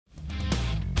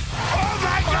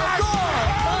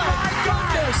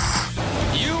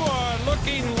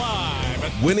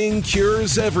Winning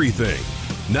cures everything.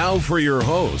 Now for your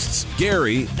hosts,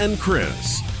 Gary and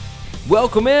Chris.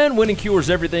 Welcome in. Winning Cures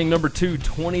Everything, number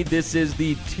 220. This is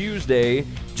the Tuesday,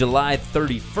 July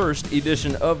 31st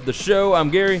edition of the show. I'm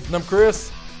Gary. And I'm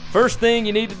Chris. First thing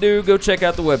you need to do, go check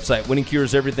out the website,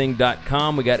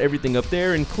 winningcureseverything.com. We got everything up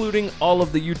there, including all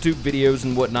of the YouTube videos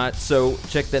and whatnot, so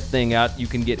check that thing out. You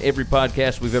can get every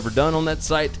podcast we've ever done on that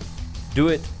site. Do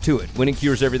it to it,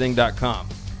 winningcureseverything.com.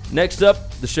 Next up,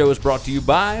 the show is brought to you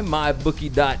by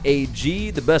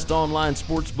mybookie.ag, the best online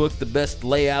sports book, the best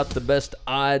layout, the best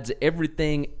odds,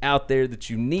 everything out there that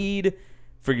you need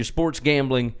for your sports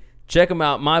gambling. Check them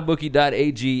out,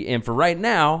 mybookie.ag, and for right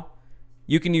now,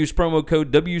 you can use promo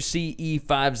code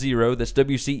WCE50, that's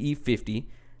WCE50.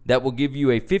 That will give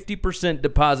you a 50%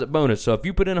 deposit bonus. So if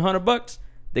you put in $100,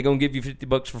 they're going to give you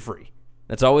 $50 for free.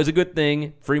 That's always a good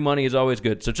thing. Free money is always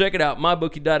good. So check it out,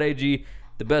 mybookie.ag,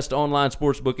 the best online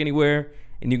sports book anywhere,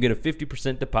 and you get a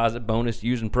 50% deposit bonus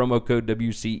using promo code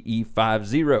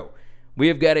WCE50. We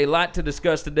have got a lot to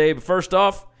discuss today, but first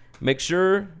off, make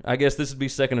sure, I guess this would be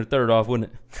second or third off,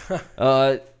 wouldn't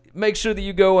it? Make sure that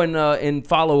you go and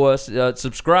follow us.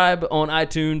 Subscribe on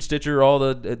iTunes, Stitcher, all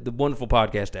the wonderful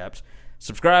podcast apps.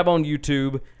 Subscribe on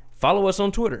YouTube. Follow us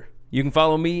on Twitter. You can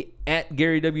follow me at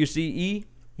Gary WCE.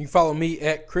 You can follow me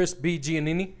at Chris B.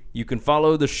 Giannini. You can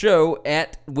follow the show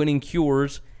at Winning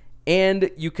Cures.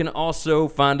 And you can also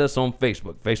find us on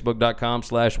Facebook,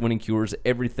 facebook.com/Winning Cures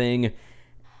Everything.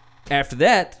 After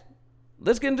that,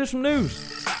 let's get into some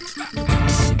news.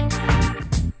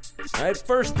 All right,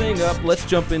 first thing up, let's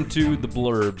jump into the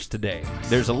blurbs today.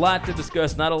 There's a lot to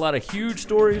discuss, not a lot of huge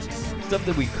stories, stuff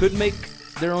that we could make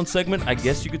their own segment, I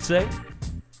guess you could say.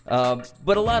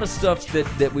 But a lot of stuff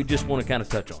that we just want to kind of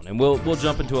touch on, and we'll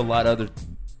jump into a lot of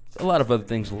other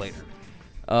things later.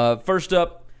 First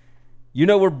up, you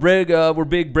know we're big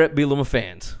Brett Bielema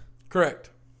fans. Correct.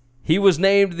 He was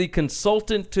named the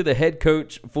consultant to the head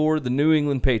coach for the New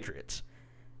England Patriots.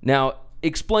 Now,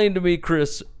 explain to me,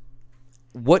 Chris,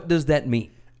 what does that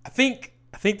mean? I think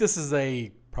this is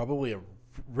probably a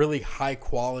really high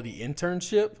quality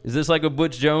internship. Is this like a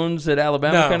Butch Jones at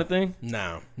Alabama kind of thing?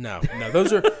 No.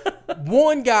 Those are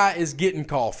one guy is getting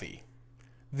coffee.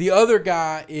 The other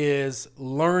guy is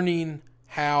learning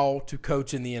how to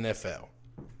coach in the NFL.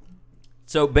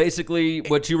 So basically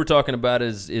what you were talking about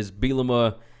is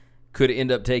Bielema could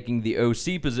end up taking the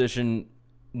OC position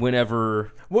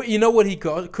whenever. Well, you know what he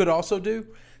could also do?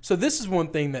 So this is one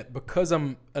thing that, because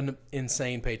I'm an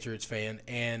insane Patriots fan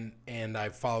and I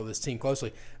follow this team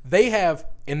closely, they have,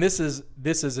 and this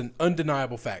is an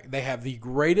undeniable fact, they have the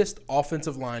greatest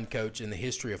offensive line coach in the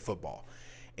history of football.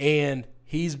 And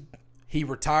he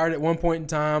retired at one point in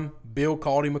time. Bill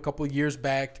called him a couple of years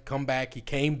back to come back. He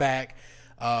came back.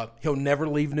 He'll never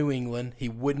leave New England. He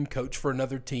wouldn't coach for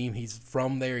another team. He's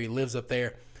from there. He lives up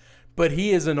there. But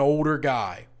he is an older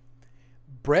guy.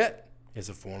 Brett is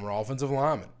a former offensive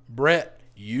lineman. Brett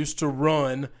used to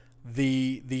run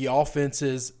the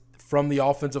offenses from the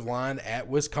offensive line at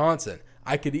Wisconsin.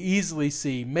 I could easily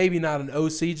see maybe not an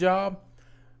OC job,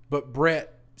 but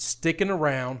Brett sticking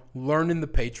around, learning the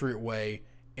Patriot way,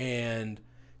 and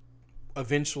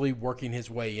eventually working his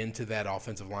way into that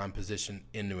offensive line position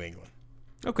in New England.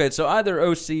 Okay, so either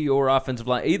OC or offensive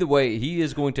line, either way, he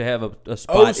is going to have a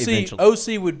spot eventually.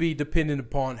 OC would be dependent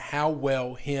upon how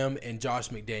well him and Josh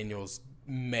McDaniels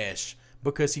mesh,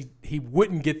 because he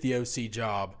wouldn't get the OC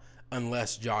job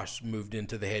unless Josh moved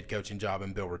into the head coaching job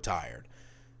and Bill retired.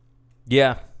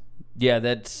 Yeah,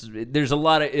 there's a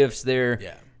lot of ifs there.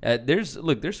 Yeah. There's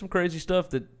some crazy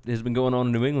stuff that has been going on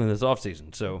in New England this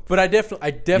offseason. So, but I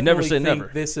definitely never say think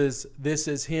never. This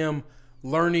is him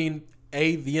learning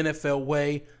the NFL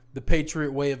way, the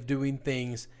Patriot way of doing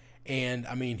things, and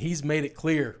I mean he's made it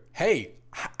clear. Hey,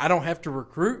 I don't have to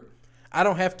recruit. I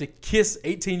don't have to kiss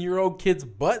 18-year-old kids'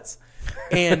 butts,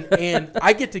 and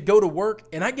I get to go to work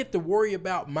and I get to worry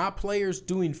about my players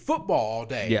doing football all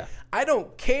day. Yeah. I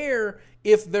don't care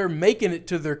if they're making it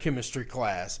to their chemistry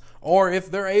class or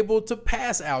if they're able to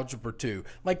pass Algebra 2.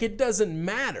 Like, it doesn't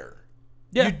matter.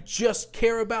 Yeah. You just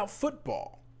care about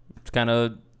football.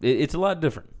 It's a lot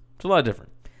different. It's a lot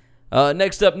different.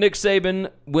 Next up, Nick Saban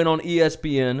went on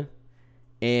ESPN,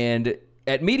 and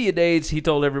at media days, he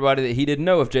told everybody that he didn't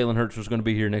know if Jalen Hurts was going to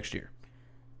be here next year.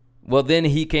 Well, then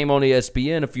he came on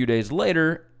ESPN a few days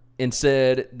later and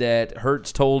said that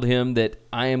Hurts told him that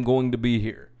I am going to be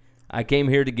here. I came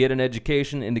here to get an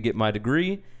education and to get my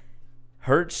degree.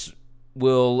 Hurts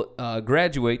will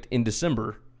graduate in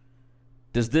December.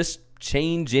 Does this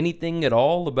change anything at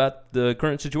all about the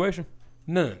current situation?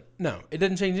 No, it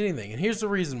doesn't change anything. And here's the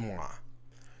reason why.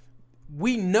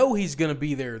 We know he's going to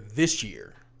be there this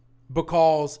year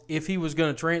because if he was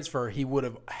going to transfer, he would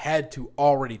have had to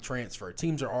already transfer.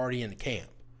 Teams are already in the camp.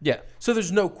 Yeah. So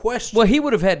there's no question. Well, he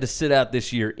would have had to sit out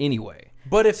this year anyway.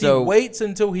 But if he waits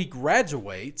until he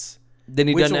graduates, then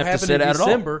he doesn't have to sit out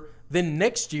December, at all. Then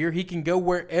next year he can go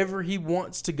wherever he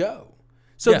wants to go.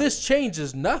 So this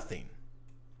changes nothing.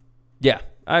 Yeah,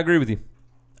 I agree with you.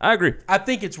 I agree. I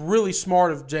think it's really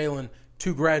smart of Jalen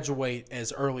to graduate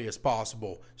as early as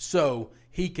possible so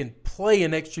he can play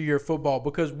an extra year of football,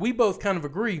 because we both kind of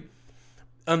agree,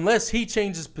 unless he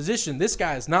changes position, this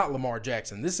guy is not Lamar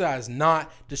Jackson. This guy is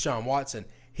not Deshaun Watson.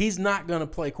 He's not going to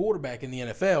play quarterback in the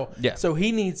NFL. Yeah. So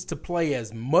he needs to play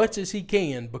as much as he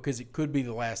can, because it could be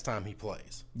the last time he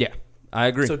plays. Yeah, I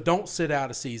agree. So don't sit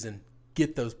out a season.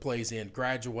 Get those plays in.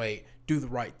 Graduate. Do the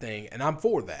right thing. And I'm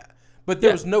for that. But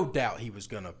there was no doubt he was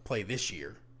going to play this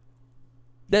year.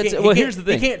 Here's the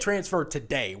thing. He can't transfer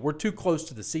today. We're too close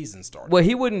to the season start. Well,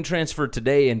 he wouldn't transfer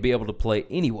today and be able to play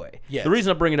anyway. Yes. The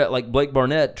reason I bring it up, like Blake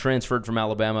Barnett transferred from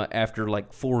Alabama after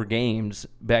like 4 games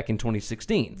back in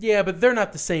 2016. Yeah, but they're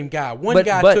not the same guy. One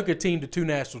guy took a team to 2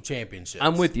 national championships.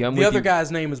 I'm with you. The other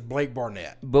guy's name is Blake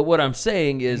Barnett. But what I'm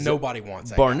saying is nobody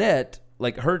wants that Barnett.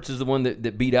 Like Hurts is the one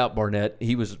that beat out Barnett.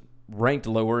 He was ranked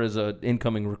lower as an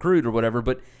incoming recruit or whatever.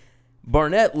 But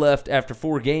Barnett left after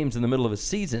 4 games in the middle of a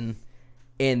season.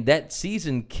 And that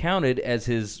season counted as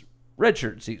his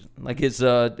redshirt season, like his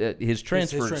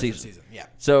transfer season. Yeah.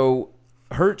 So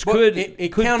Hurts could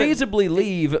feasibly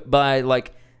leave by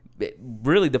like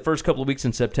really the first couple of weeks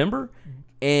in September,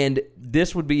 and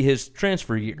this would be his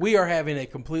transfer year. We are having a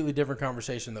completely different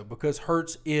conversation though, because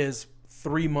Hurts is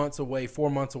 4 months away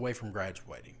from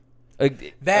graduating.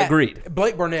 Agreed.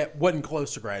 Blake Barnett wasn't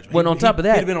close to graduating. Well, on top of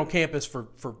that, he'd have been on campus for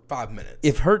 5 minutes.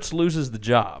 If Hurts loses the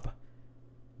job,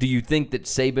 do you think that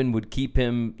Saban would keep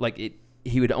him,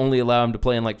 he would only allow him to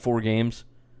play in 4 games?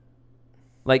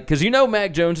 Because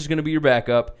Mac Jones is going to be your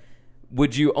backup.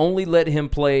 Would you only let him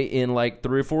play in 3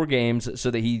 or 4 games so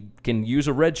that he can use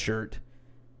a red shirt,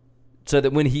 so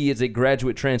that when he is a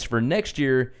graduate transfer next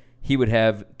year, he would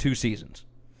have 2 seasons?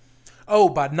 Oh,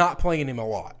 by not playing him a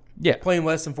lot. Yeah. Playing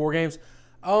less than 4 games.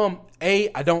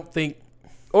 I don't think.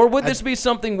 Or would this be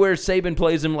something where Saban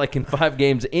plays him in 5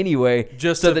 games anyway,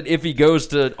 so that if he goes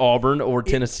to Auburn or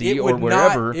Tennessee or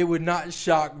wherever, it would not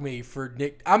shock me for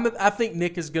Nick. I think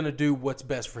Nick is going to do what's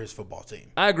best for his football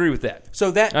team. I agree with that. So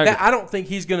I don't think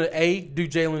he's going to do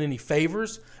Jalen any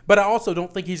favors, but I also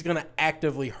don't think he's going to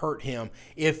actively hurt him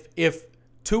if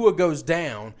Tua goes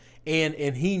down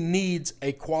and he needs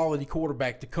a quality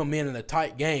quarterback to come in a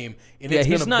tight game, and it's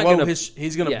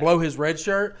going to blow his red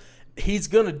shirt. He's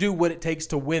going to do what it takes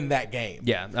to win that game.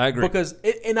 Yeah, I agree.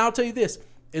 And I'll tell you this,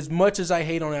 as much as I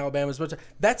hate on Alabama,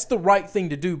 that's the right thing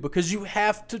to do, because you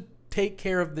have to take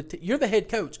care of you're the head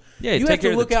coach. Yeah, you have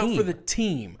to look out for the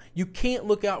team. You can't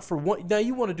look out for one. Now,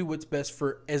 you want to do what's best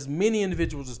for as many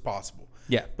individuals as possible.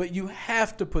 Yeah. But you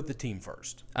have to put the team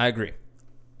first. I agree.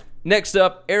 Next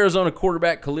up, Arizona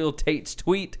quarterback Khalil Tate's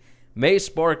tweet may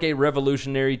spark a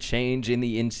revolutionary change in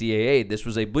the NCAA. This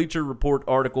was a Bleacher Report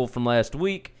article from last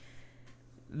week.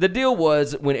 The deal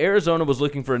was, when Arizona was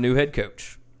looking for a new head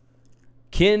coach,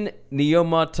 Ken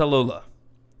Niumatalolo,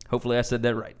 hopefully I said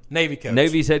that right, Navy coach,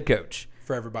 Navy's head coach,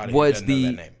 for everybody who doesn't know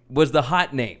that name, was the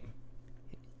hot name.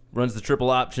 Runs the triple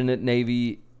option at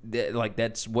Navy,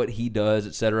 that's what he does,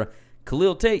 etc.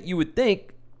 Khalil Tate, you would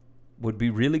think, would be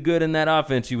really good in that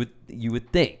offense. You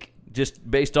would think, just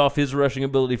based off his rushing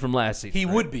ability from last season. He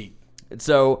would be. And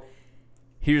so,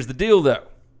 here's the deal, though.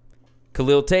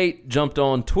 Khalil Tate jumped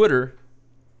on Twitter,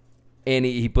 and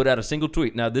he put out a single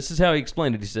tweet. Now, this is how he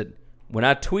explained it. He said, when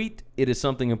I tweet, it is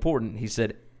something important. He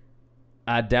said,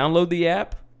 I download the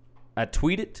app, I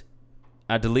tweet it,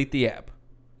 I delete the app.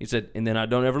 He said, and then I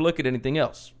don't ever look at anything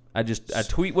else. I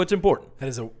tweet what's important. That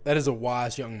is a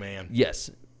wise young man.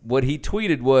 Yes. What he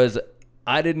tweeted was,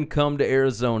 I didn't come to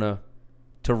Arizona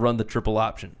to run the triple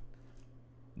option.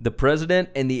 The president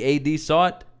and the AD saw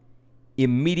it,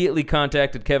 immediately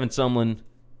contacted Kevin Sumlin,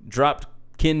 dropped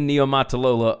Ken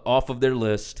Niumatalolo off of their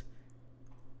list,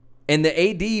 and the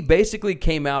AD basically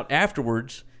came out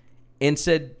afterwards and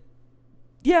said,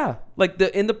 yeah,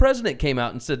 and the president came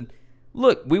out and said,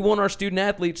 look, we want our student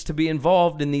athletes to be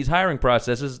involved in these hiring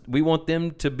processes. We want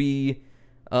them to be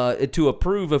to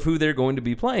approve of who they're going to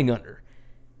be playing under.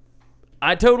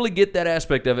 I totally get that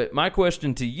aspect of it. My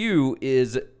question to you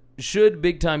is, should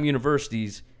big-time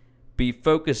universities be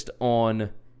focused on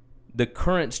the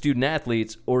current student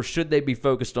athletes, or should they be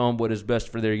focused on what is best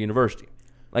for their university?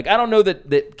 I don't know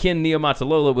that Ken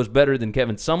Niumatalolo was better than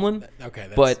Kevin Sumlin. Okay,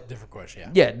 that's a different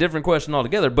question, yeah, different question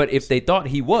altogether. But if they thought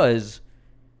he was,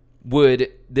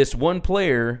 would this one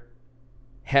player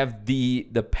have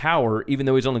the power, even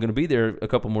though he's only going to be there a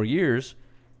couple more years,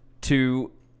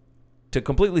 to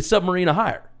completely submarine a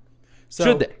hire?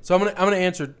 Should they? So I'm gonna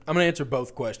answer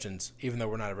both questions, even though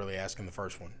we're not really asking the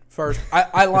first one. First,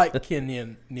 I like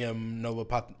Kenyon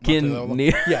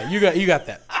Nolopatolola. Yeah, you got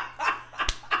that.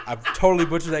 I've totally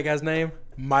butchered that guy's name.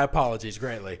 My apologies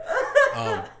greatly.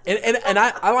 And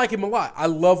I like him a lot. I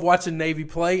love watching Navy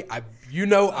play. We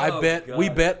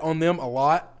bet on them a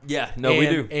lot. Yeah, we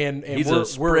do. And he's a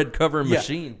spread cover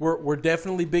machine. We're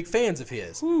definitely big fans of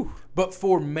his. Whew. But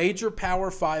for major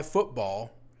Power 5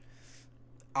 football,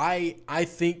 I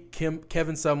think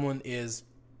Kevin Sumlin is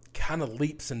kind of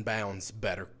leaps and bounds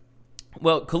better.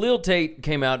 Well, Khalil Tate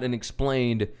came out and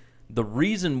explained the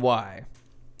reason why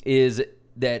is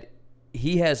that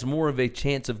he has more of a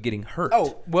chance of getting hurt.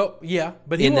 Oh, well, yeah,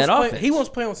 but he wants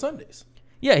to play on Sundays.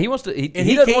 Yeah, he wants to. He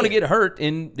doesn't want to get hurt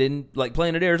in like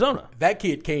playing at Arizona. That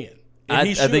kid can.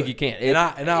 I think he can. He's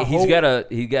got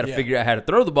to figure out how to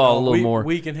throw the ball a little more.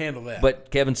 We can handle that.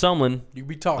 But Kevin Sumlin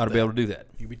ought to be able to do that.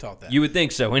 You be taught that. You would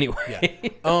think so,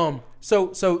 anyway. Yeah. So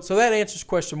that answers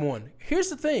question one. Here's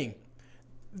the thing.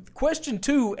 Question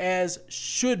two, as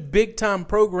should big time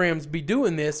programs be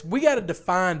doing this? We got to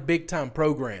define big time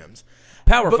programs.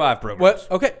 Power 5 programs.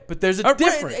 Okay, but there's a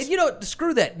difference. You know,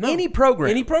 screw that. No, any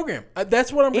program.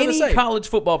 That's what I'm going to say. Any college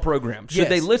football program. Should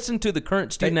they listen to the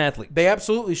current student athlete? They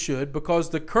absolutely should, because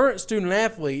the current student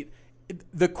athlete,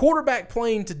 the quarterback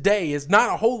playing today is not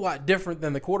a whole lot different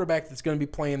than the quarterback that's going to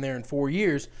be playing there in 4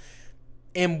 years.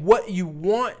 And what you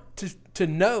want to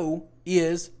know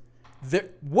is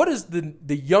what is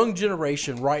the young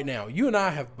generation right now? You and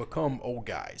I have become old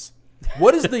guys.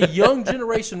 What does the young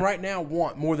generation right now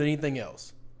want more than anything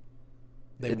else?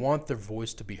 They want their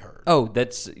voice to be heard. Oh,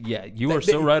 you are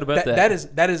so right about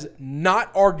that. That is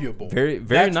not arguable. Very,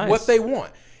 very nice. That's what they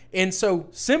want. And so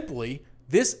simply,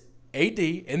 this AD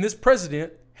and this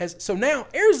president has – so now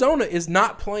Arizona is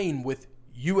not playing with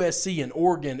USC and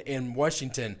Oregon and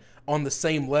Washington on the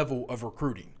same level of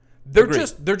recruiting. They're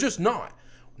just not.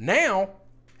 Now,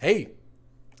 hey,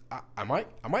 I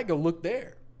might go look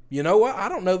there. You know what? I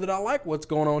don't know that I like what's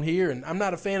going on here, and I'm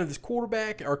not a fan of this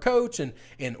quarterback or coach, and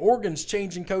Oregon's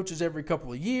changing coaches every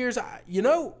couple of years.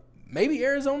 Maybe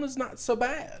Arizona's not so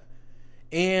bad.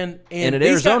 And at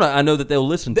Arizona, I know that they'll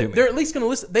listen to me. They're at least going to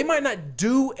listen. They might not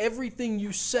do everything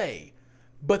you say,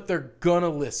 but they're going to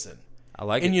listen. I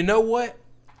like it. And you know what?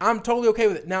 I'm totally okay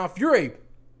with it. Now, if you're a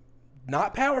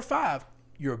not Power 5,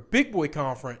 you're a big boy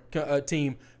conference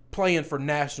team playing for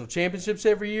national championships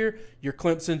every year, your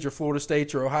Clemsons, your Florida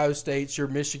States, your Ohio States, your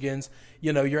Michigans,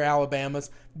 your Alabamas,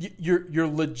 your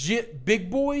legit big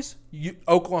boys,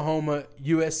 Oklahoma,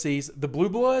 USC's, the Blue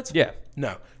Bloods. Yeah.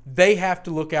 No, they have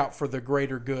to look out for the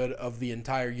greater good of the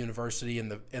entire university and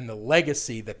the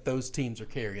legacy that those teams are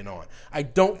carrying on. I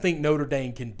don't think Notre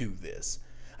Dame can do this.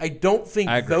 I don't think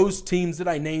those teams that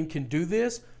I named can do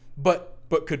this, but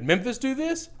could Memphis do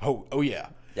this? Oh yeah.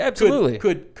 Absolutely.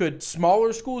 Could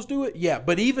smaller schools do it? Yeah,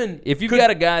 but even if you've got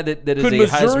a guy that is a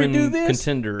Heisman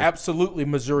contender, absolutely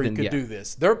Missouri could do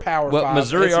this. They're Power 5.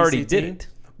 Missouri SEC already team. did it.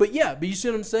 But you see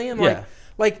what I'm saying? Yeah.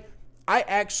 Like I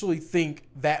actually think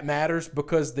that matters,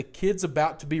 because the kid's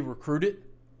about to be recruited.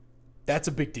 That's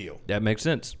a big deal. That makes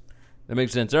sense.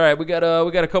 All right, we got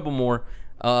a couple more.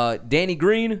 Danny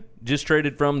Green just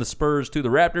traded from the Spurs to the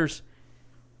Raptors.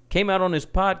 Came out on his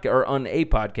on a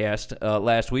podcast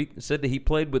last week, said that he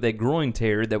played with a groin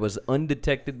tear that was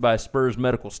undetected by Spurs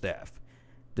medical staff.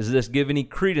 Does this give any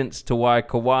credence to why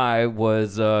Kawhi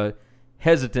was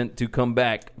hesitant to come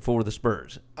back for the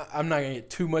Spurs? I'm not going to get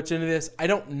too much into this. I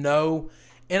don't know,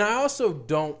 and I also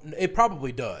don't. It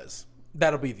probably does.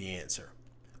 That'll be the answer.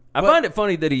 I find it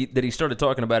funny that he started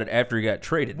talking about it after he got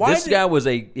traded. This guy was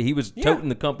toting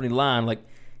the company line like.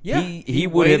 Yeah, he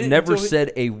would have never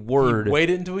said a word. He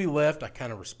waited until he left. I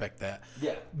kind of respect that.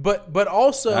 Yeah, but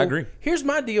also, I agree. Here's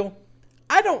my deal.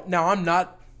 I'm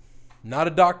not a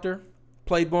doctor.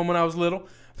 Played one when I was little,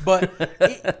 but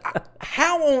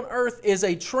how on earth is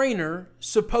a trainer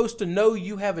supposed to know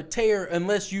you have a tear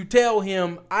unless you tell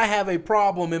him I have a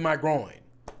problem in my groin?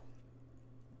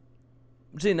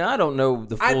 See, now I don't know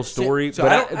the full story,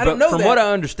 but I don't know from that. What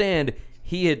I understand.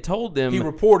 He had told them. He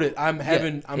reported, I'm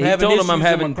having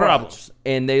problems,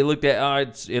 and they looked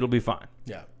at, it'll be fine.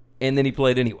 Yeah, and then he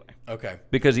played anyway. Okay,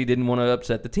 because he didn't want to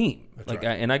upset the team. That's right.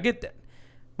 And I get that,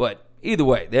 but either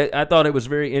way, I thought it was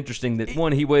very interesting that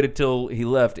one, he waited till he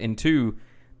left, and two,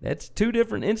 that's two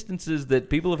different instances that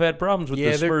people have had problems with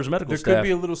the Spurs medical staff. There could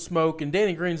be a little smoke, and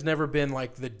Danny Green's never been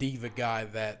like the diva guy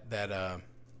that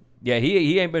Yeah,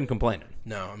 he ain't been complaining.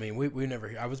 No, I mean, we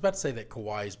never – I was about to say that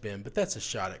Kawhi's been, but that's a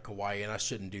shot at Kawhi, and I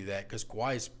shouldn't do that because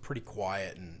Kawhi's pretty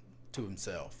quiet and to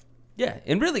himself. Yeah,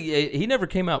 and really, he never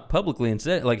came out publicly and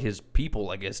said, like his people,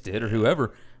 I guess, did or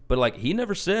whoever, but like he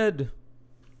never said,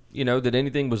 that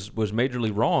anything was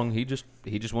majorly wrong. He just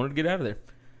wanted to get out of there.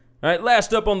 All right,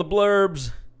 last up on the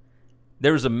blurbs,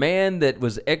 there was a man that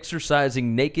was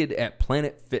exercising naked at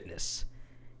Planet Fitness.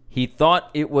 He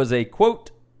thought it was a,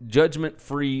 quote,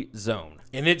 judgment-free zone.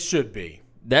 And it should be.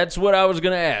 That's what I was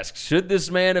going to ask. Should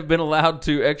this man have been allowed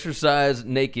to exercise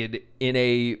naked in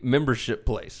a membership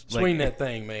place? Swing that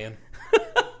thing, man.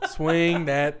 Swing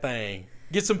that thing.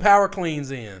 Get some power cleans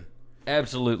in.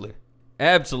 Absolutely. All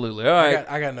right.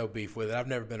 I got no beef with it. I've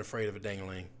never been afraid of a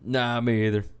dangling. Nah, me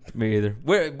either.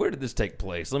 Where did this take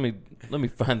place? Let me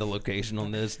find the location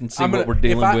on this and see what we're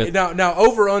dealing with. Now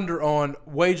over under on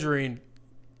wagering,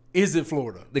 is it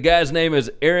Florida? The guy's name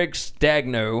is Eric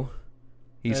Stagno.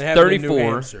 He's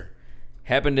 34.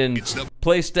 Happened in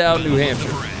Plastow, New Hampshire.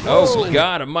 Oh,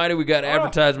 God almighty, we got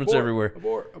advertisements everywhere.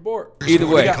 Abort. Either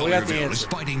way. We got the answer.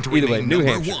 Either way, New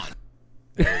Hampshire.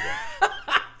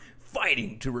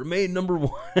 Fighting to remain number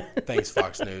one. Thanks,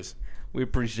 Fox News. We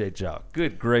appreciate y'all.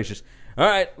 Good gracious. All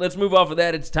right, let's move off of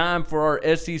that. It's time for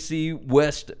our SEC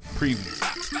West preview.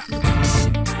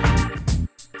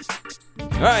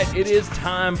 All right, it is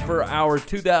time for our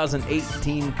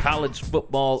 2018 college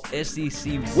football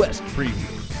SEC West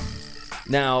preview.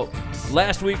 Now,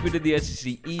 last week we did the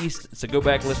SEC East, so go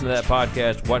back and listen to that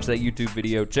podcast, watch that YouTube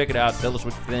video, check it out, tell us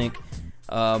what you think.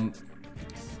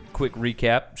 Quick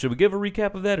recap. Should we give a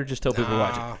recap of that or just tell people to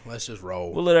watch it? Let's just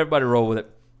roll. We'll let everybody roll with it.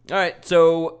 All right,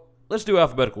 so let's do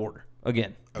alphabetical order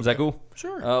again. Is that cool?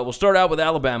 Sure. We'll start out with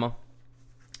Alabama.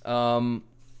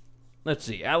 Let's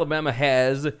see. Alabama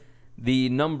has the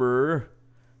number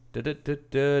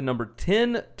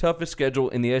 10 toughest schedule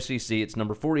in the SEC. It's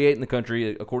number 48 in the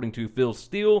country, according to Phil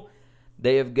Steele.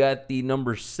 They have got the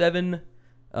number 7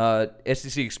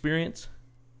 SEC experience,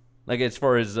 like as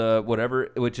far as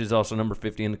whatever, which is also number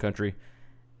 50 in the country.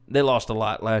 They lost a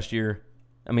lot last year.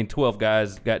 I mean, 12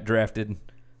 guys got drafted.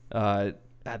 I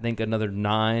think another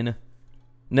 9.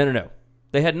 No.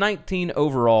 They had 19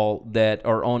 overall that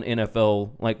are on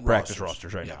NFL practice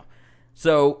rosters right now.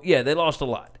 So, yeah, they lost a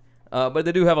lot. But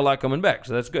they do have a lot coming back,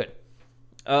 so that's good.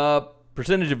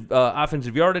 Percentage of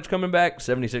offensive yardage coming back,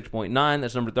 76.9.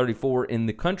 That's number 34 in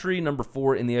the country, number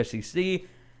 4 in the SEC.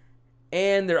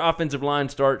 And their offensive line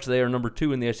starts, they are number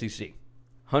 2 in the SEC,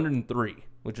 103,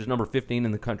 which is number 15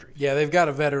 in the country. Yeah, they've got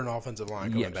a veteran offensive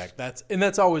line coming back.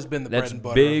 That's always been the bread and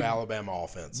butter of Alabama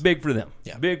offense. Big for them.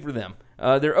 Yeah. Big for them.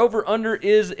 Their over-under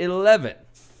is 11.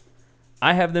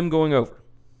 I have them going over.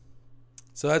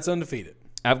 So that's undefeated.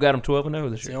 I've got them 12-0 this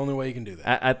year. It's the only way you can do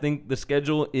that. I think the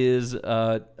schedule is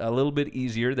a little bit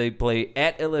easier. They play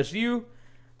at LSU.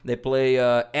 They play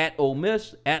at Ole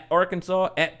Miss, at Arkansas,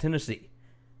 at Tennessee.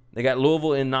 They got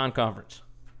Louisville in non-conference.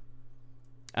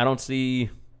 I don't see,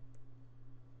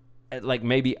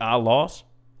 maybe a loss.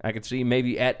 I could see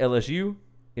maybe at LSU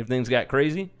if things got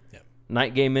crazy. Yep.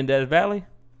 Night game in Death Valley.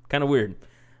 Kind of weird.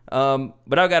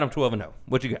 But I got them 12-0.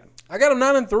 What you got? I got them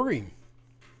 9-3.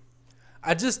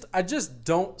 I just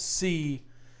don't see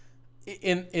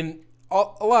in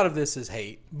a lot of this is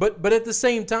hate, but at the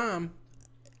same time,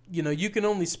 you can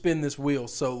only spin this wheel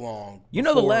so long. The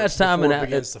last time it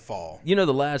begins to fall. The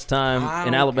last time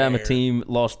an Alabama team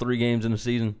lost 3 games in a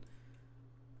season.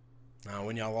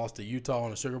 When y'all lost to Utah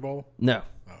in a Sugar Bowl? No.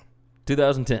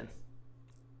 2010.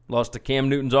 Lost to Cam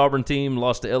Newton's Auburn team.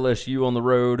 Lost to LSU on the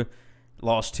road.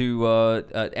 Lost to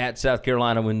at South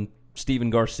Carolina when Steven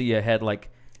Garcia had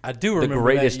I do remember the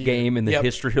greatest that game in the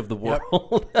history of the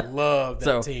world. Love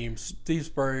that team. Steve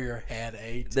Spurrier had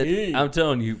a team. I'm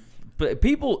telling you,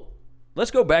 people,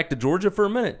 let's go back to Georgia for a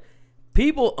minute.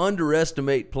 People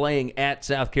underestimate playing at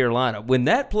South Carolina. When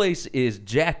that place is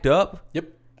jacked up,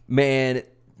 man,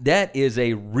 that is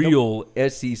a real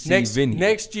SEC venue.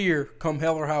 Next year, come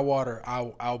hell or high water,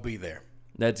 I'll be there.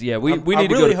 We need to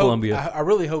go to Columbia. I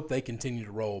really hope they continue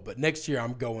to roll, but next year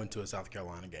I'm going to a South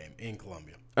Carolina game in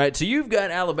Columbia. All right, so you've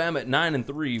got Alabama at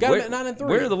 9-3. Got them at 9-3.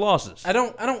 Where are the losses? I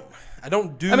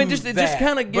don't do. I mean, just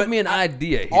kind of give me an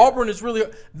idea here. Auburn is really.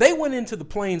 They went into the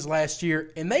Plains last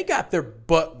year and they got their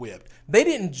butt whipped. They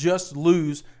didn't just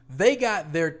lose; they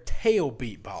got their tail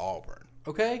beat by Auburn.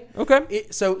 Okay.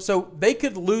 So they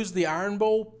could lose the Iron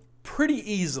Bowl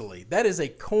pretty easily. That is a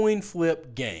coin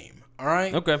flip game. All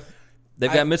right. Okay.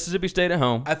 They've got Mississippi State at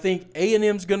home. I think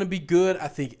A&M's going to be good. I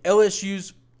think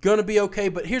LSU's going to be okay.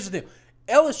 But here's the deal.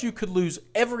 LSU could lose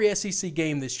every SEC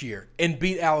game this year and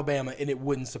beat Alabama, and it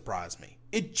wouldn't surprise me.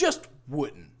 It just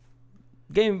wouldn't.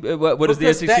 Game. What is the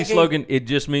Because SEC that game- slogan? It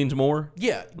just means more.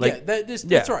 Yeah, Like-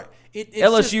 that's right. It's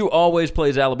LSU just, always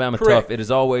plays Alabama Correct. tough. It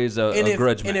is always a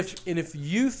grudge match. And if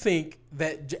you think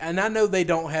that, and I know they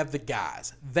don't have the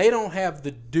guys, they don't have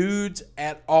the dudes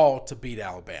at all to beat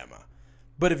Alabama.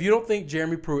 But if you don't think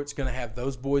Jeremy Pruitt's going to have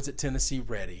those boys at Tennessee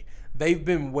ready, they've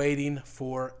been waiting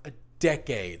for a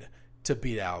decade to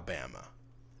beat Alabama.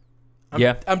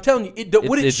 I'm telling you,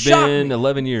 It's shock been me?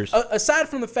 11 years. Aside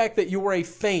from the fact that you were a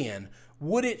fan,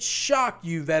 would it shock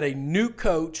you that a new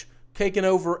coach taking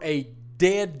over a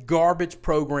dead garbage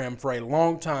program for a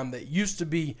long time that used to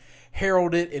be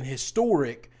heralded and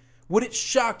historic, would it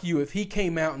shock you if he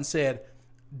came out and said,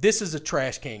 this is a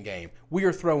trash can game. We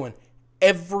are throwing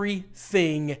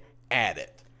everything at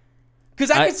it? Because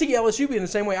I could see LSU being the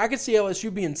same way. I could see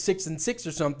LSU being 6-6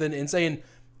 or something and saying,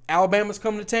 Alabama's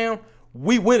coming to town.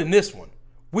 We winning this one.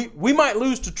 We might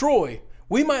lose to Troy.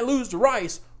 We might lose to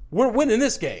Rice. We're winning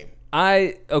this game.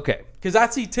 Okay. Because I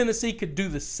see Tennessee could do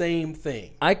the same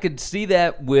thing. I could see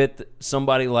that with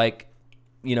somebody like,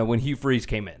 when Hugh Freeze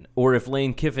came in, or if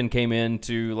Lane Kiffin came in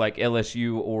to like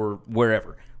LSU or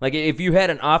wherever. Like if you had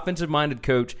an offensive-minded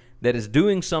coach that is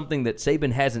doing something that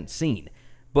Saban hasn't seen,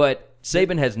 but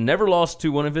Saban has never lost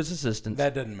to one of his assistants.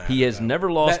 That doesn't matter. He has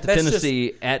never lost to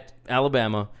Tennessee at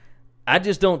Alabama. I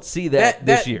just don't see that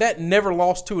this year. That never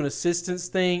lost to an assistance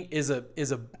thing is a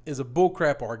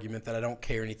bullcrap argument that I don't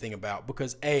care anything about,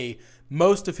 because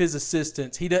most of his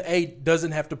assistants he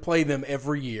doesn't have to play them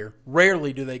every year.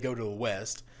 Rarely do they go to the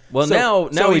West. Well, now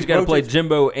he's got to play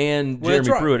Jimbo and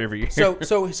Jeremy Pruitt every year.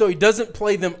 So he doesn't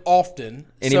play them often,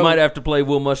 and he might have to play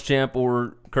Will Muschamp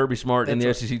or Kirby Smart in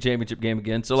the SEC championship game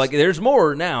again. So there's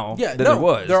more now than there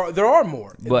was. There are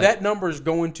more. But that number is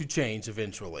going to change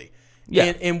eventually.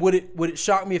 Yeah. And would it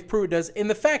shock me if Pruitt does? And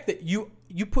the fact that you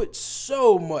put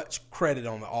so much credit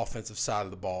on the offensive side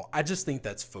of the ball, I just think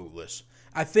that's foolish.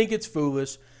 I think it's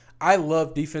foolish. I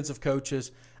love defensive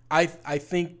coaches. I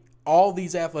think all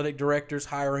these athletic directors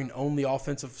hiring only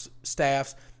offensive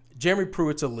staffs, Jeremy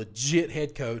Pruitt's a legit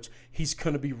head coach. He's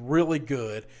going to be really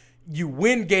good. You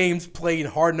win games playing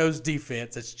hard-nosed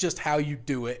defense. That's just how you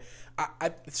do it.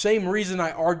 Same reason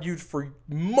I argued for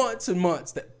months and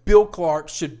months that Bill Clark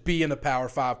should be in a Power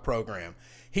 5 program.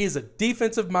 He is a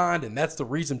defensive mind, and that's the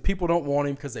reason people don't want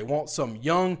him, because they want some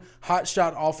young,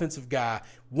 hotshot offensive guy.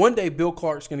 One day, Bill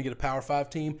Clark's going to get a Power 5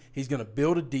 team. He's going to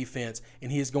build a defense,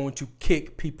 and he is going to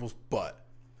kick people's butt.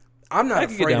 I'm not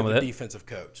afraid of a defensive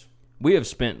coach. We have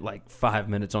spent 5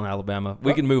 minutes on Alabama.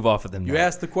 We can move off of them now. You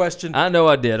asked the question. I know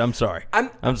I did. I'm sorry.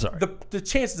 I'm sorry. The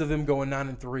chances of them going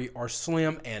 9-3 are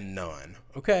slim and none.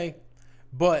 Okay?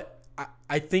 But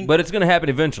I think... But it's going to happen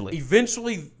eventually.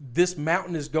 Eventually, this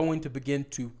mountain is going to begin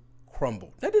to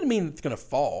crumble. That doesn't mean it's going to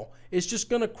fall. It's just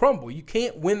going to crumble. You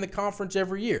can't win the conference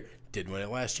every year. Didn't win it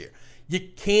last year. You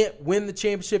can't win the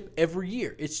championship every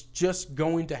year. It's just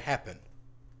going to happen.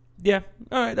 Yeah.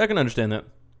 All right. I can understand that.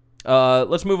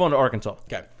 Let's move on to Arkansas.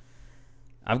 Okay.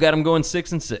 I've got them going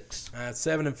 6-6.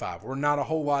 7-5. We're not a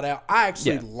whole lot out. I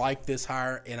actually like this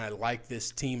hire, and I like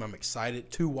this team. I'm excited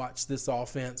to watch this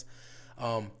offense.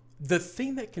 The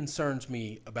thing that concerns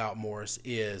me about Morris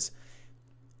is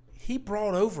he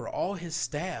brought over all his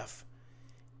staff.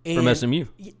 From SMU.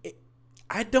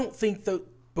 I don't think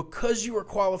because you are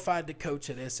qualified to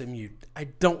coach at SMU, I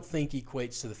don't think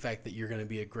equates to the fact that you're going to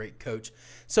be a great coach.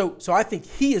 So I think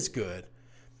he is good.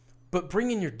 But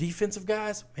bring in your defensive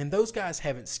guys, and those guys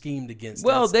haven't schemed against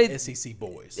SEC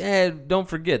boys. Yeah, don't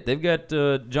forget, they've got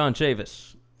John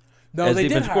Chavis. No, as they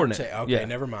defense did coordinator. Okay,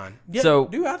 never mind. Yeah, so,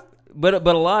 but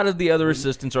a lot of the other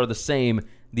assistants are the same.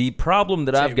 The problem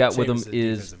that I've got with them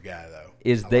is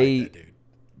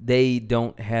they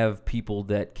don't have people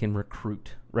that can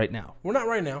recruit right now. We're not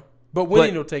right now. But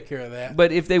winning will take care of that.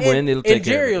 But if they win, it'll take care of it. And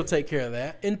Jerry will take care of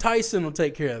that. And Tyson will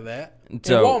take care of that. And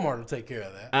Walmart will take care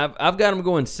of that. I've got them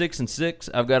going 6-6.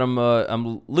 I've got them.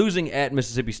 I'm losing at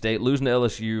Mississippi State, losing to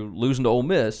LSU, losing to Ole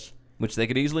Miss, which they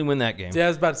could easily win that game. Yeah, I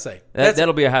was about to say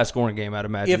that'll be a high scoring game, I'd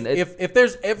imagine. If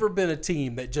there's ever been a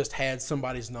team that just had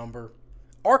somebody's number,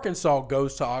 Arkansas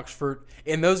goes to Oxford,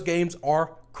 and those games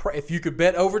are. If you could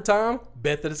bet overtime,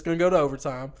 bet that it's going to go to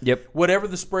overtime. Yep. Whatever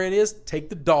the spread is, take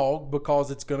the dog, because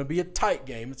it's going to be a tight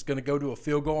game. It's going to go to a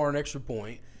field goal or an extra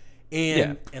point.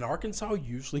 And Arkansas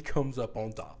usually comes up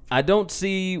on top. I don't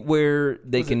see where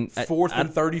they can. 4th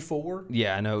and 34?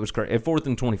 Yeah, I know. It was correct. At 4th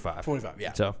and 25. 25,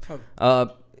 yeah. So,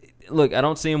 look, I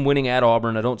don't see them winning at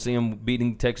Auburn. I don't see them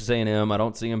beating Texas A&M. I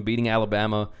don't see them beating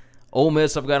Alabama. Ole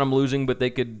Miss, I've got them losing, but they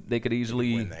could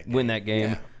easily win that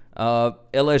game. Yeah.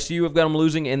 LSU, I've got them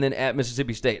losing, and then at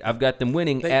Mississippi State, I've got them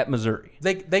winning at Missouri.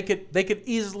 They could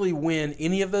easily win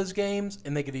any of those games,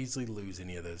 and they could easily lose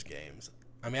any of those games.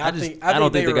 I mean, I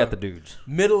don't think they got the dudes.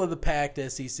 Middle of the pack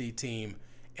SEC team,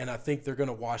 and I think they're going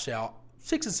to wash out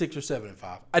 6-6 or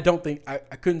 7-5. I don't think I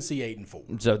couldn't see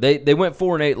 8-4. So they went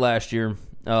 4-8 last year.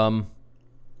 And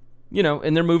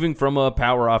they're moving from a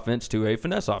power offense to a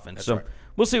finesse offense. That's so right.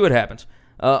 We'll see what happens.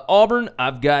 Auburn,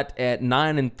 I've got at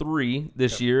 9-3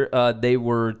 this year. They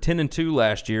were 10-2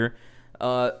 last year.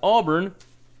 Auburn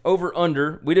over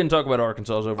under. We didn't talk about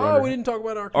Arkansas's over under. Oh, we didn't talk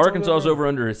about Arkansas. Arkansas's over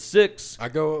under is 6.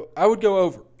 I would go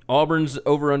over. Auburn's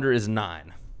over under is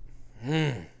 9.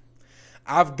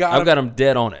 I've got them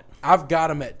dead on it. I've got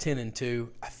them at 10-2.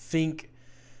 I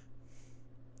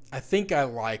think I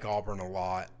like Auburn a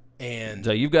lot. And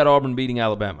so you've got Auburn beating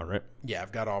Alabama, right? Yeah,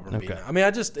 I've got Auburn beating. I mean,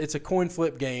 it's a coin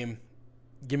flip game.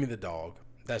 Give me the dog.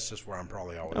 That's just where I'm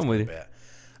probably always going to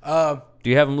bet.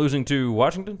 Do you have them losing to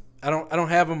Washington? I don't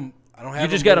have them. You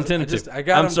just got them 10-2. I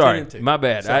got them I'm sorry. 10-2. My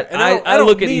bad. Sorry. I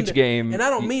look at each game. And I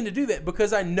don't mean to do that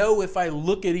because I know if I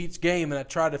look at each game and I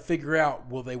try to figure out,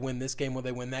 will they win this game, will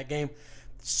they win that game,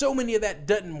 so many of that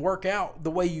doesn't work out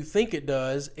the way you think it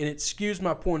does, and it skews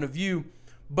my point of view.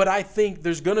 But I think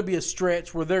there's going to be a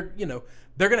stretch where they're going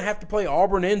to have to play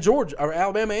Auburn and Georgia, or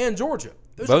Alabama and Georgia.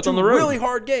 Those both are on the two road. really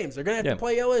hard games. They're going to have to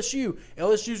play LSU.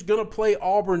 LSU's going to play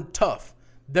Auburn tough.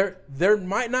 They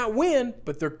might not win,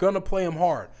 but they're going to play them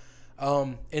hard.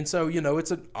 And so,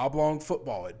 it's an oblong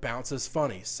football. It bounces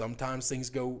funny. Sometimes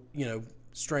things go,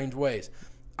 strange ways.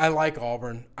 I like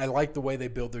Auburn. I like the way they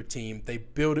build their team. They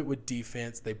build it with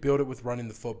defense. They build it with running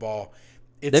the football.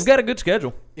 They've got a good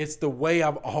schedule. It's the way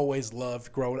I've always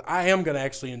loved growing. I am going to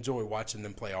actually enjoy watching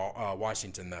them play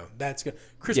Washington, though. That's good.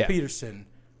 Chris Peterson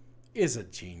is a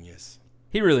genius.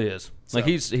 He really is. So,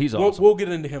 he's awesome. We'll get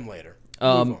into him later. Move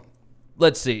on.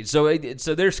 Let's see. So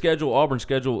their schedule, Auburn's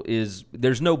schedule is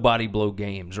there's no body blow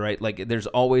games, right? Like there's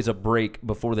always a break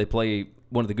before they play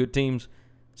one of the good teams.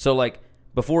 So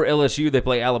before LSU they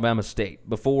play Alabama State.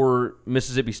 Before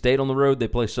Mississippi State on the road they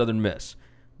play Southern Miss.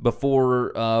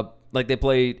 Before they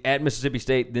play at Mississippi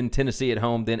State, then Tennessee at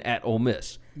home, then at Ole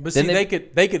Miss. But then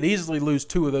they could easily lose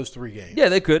 2 of those 3 games. Yeah,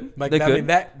 they could.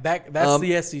 That's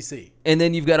the SEC. And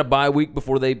then you've got a bye week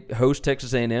before they host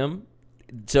Texas A&M.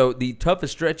 So the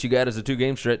toughest stretch you got is a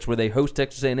 2-game stretch where they host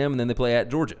Texas A&M and then they play at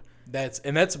Georgia. That's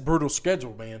a brutal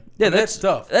schedule, man. Yeah, that's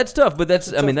tough. That's tough, but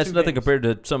that's nothing games. compared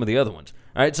to some of the other ones.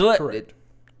 All right, so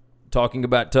talking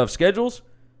about tough schedules,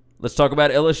 let's talk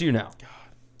about LSU now. God.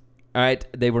 All right,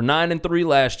 they were 9-3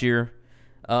 last year.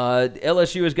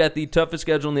 LSU has got the toughest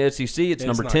schedule in the SEC. It's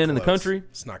number 10 in the country.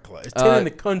 It's not close. It's 10 in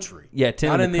the country. Yeah,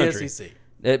 10 in the country.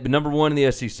 SEC. Number 1 in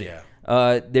the SEC.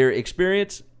 Yeah. Their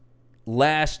experience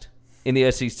last in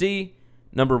the SEC,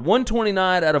 number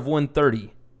 129 out of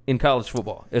 130 in college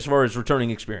football as far as returning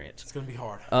experience. It's going to be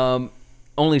hard.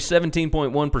 Only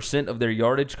 17.1% of their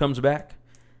yardage comes back.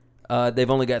 They've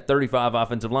only got 35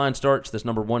 offensive line starts. That's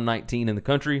number 119 in the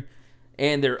country.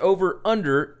 And their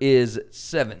over-under is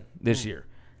 7 this year.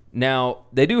 Now,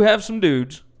 they do have some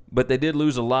dudes, but they did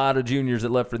lose a lot of juniors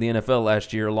that left for the NFL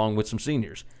last year along with some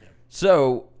seniors. Yeah.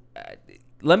 So,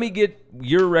 let me get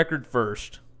your record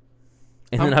first,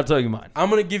 and then I'll tell you mine. I'm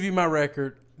going to give you my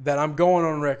record that I'm going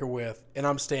on record with, and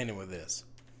I'm standing with this.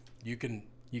 You can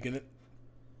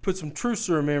put some truth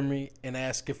serum in me and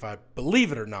ask if I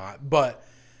believe it or not, but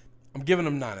I'm giving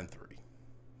them 9-3.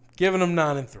 Giving them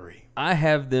 9-3. I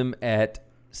have them at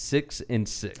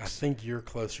 6-6. I think you're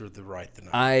closer to the right than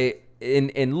I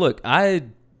am. Look,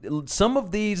 some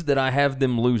of these that I have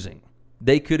them losing,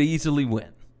 they could easily win,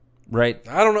 right?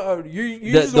 I don't know. You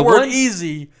use the word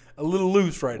easy a little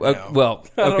loose right now. Well,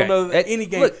 okay. I don't know that any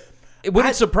game. Look, would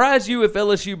it surprise you if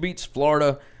LSU beats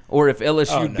Florida or if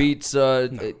LSU beats no.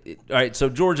 All right, so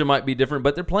Georgia might be different,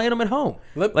 but they're playing them at home.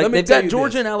 They've got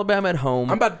Georgia and Alabama at home.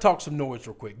 I'm about to talk some noise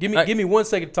real quick. Give me 1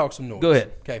 second to talk some noise. Go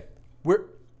ahead. Okay.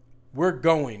 We're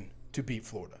going to beat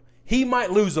Florida. He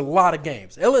might lose a lot of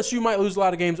games. LSU might lose a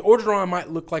lot of games. Orgeron might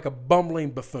look like a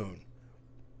bumbling buffoon.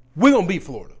 We're going to beat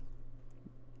Florida.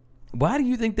 Why do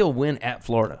you think they'll win at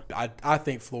Florida? I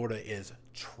think Florida is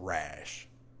trash.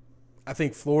 I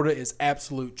think Florida is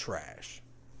absolute trash.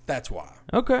 That's why.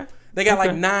 Okay. They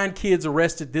got 9 kids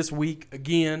arrested this week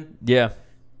again. Yeah.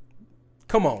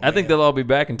 Come on. I think they'll all be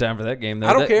back in time for that game. Though.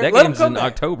 I don't care. That Let game's them come in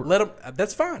back. October.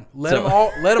 That's fine.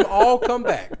 Let them all come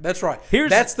back. That's right.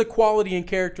 That's the quality and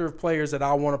character of players that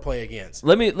I want to play against.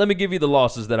 Let me give you the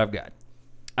losses that I've got.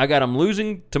 I got them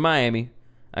losing to Miami.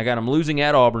 I got them losing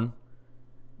at Auburn.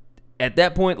 At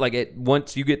that point,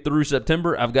 once you get through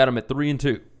September, I've got them at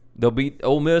 3-2. They'll beat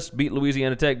Ole Miss, beat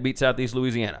Louisiana Tech, beat Southeast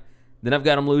Louisiana. Then I've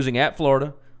got them losing at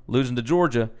Florida, losing to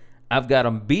Georgia. I've got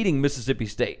them beating Mississippi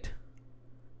State,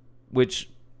 which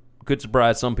could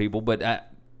surprise some people, but I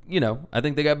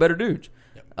think they got better dudes.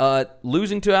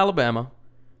 Losing to Alabama,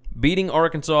 beating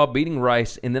Arkansas, beating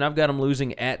Rice, and then I've got them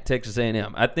losing at Texas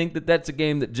A&M. I think that's a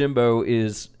game that Jimbo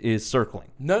is circling.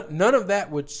 None of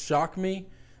that would shock me,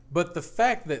 but the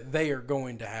fact that they are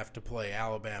going to have to play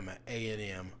Alabama,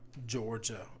 A&M,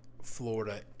 Georgia,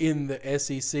 Florida in the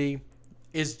SEC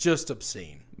is just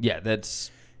obscene. Yeah,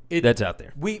 that's out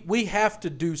there. We have to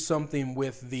do something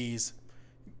with these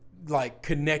like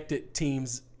connected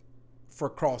teams for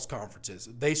cross conferences.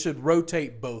 They should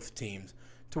rotate both teams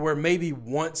to where maybe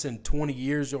once in 20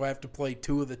 years you'll have to play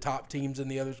two of the top teams in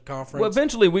the other conference. Well,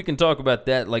 eventually we can talk about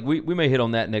that. Like we may hit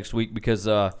on that next week because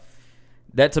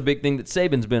that's a big thing that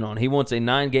Saban's been on. He wants a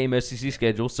 9-game SEC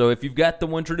schedule. So if you've got the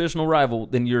one traditional rival,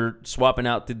 then you're swapping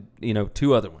out the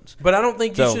two other ones. But I don't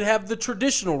think you should have the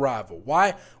traditional rival.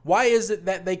 Why is it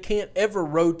that they can't ever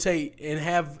rotate and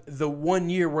have the 1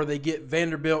 year where they get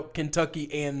Vanderbilt,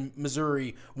 Kentucky, and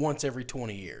Missouri once every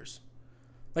 20 years?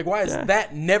 Like, why is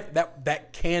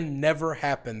that can never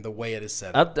happen the way it is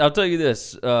set up? I'll tell you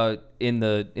this: in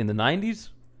the 90s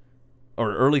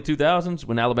or early 2000s,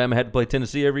 when Alabama had to play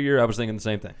Tennessee every year, I was thinking the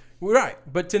same thing. Right,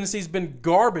 but Tennessee's been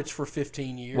garbage for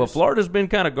 15 years. Well, Florida's been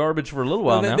kind of garbage for a little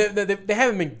while now. They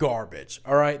haven't been garbage.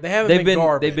 All right, they've been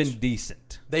garbage. They've been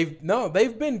decent. They've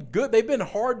been good. They've been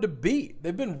hard to beat.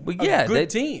 They've been a good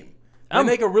team.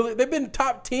 They've been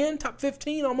top 10, top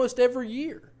 15 almost every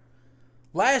year.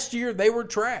 Last year, they were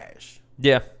trash.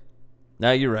 Yeah.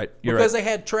 No, you're right. Because they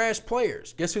had trash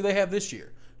players. Guess who they have this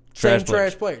year? Trash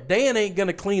player. Dan ain't going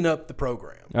to clean up the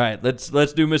program. All right, let's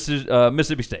do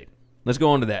Mississippi State. Let's go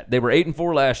on to that. They were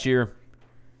 8-4 last year.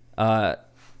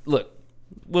 Look,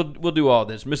 we'll do all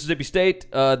this. Mississippi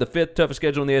State, the 5th toughest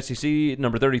schedule in the SEC,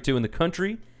 number 32 in the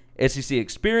country. SEC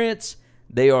experience,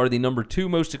 they are the number 2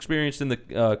 most experienced in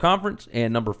the conference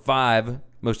and number 5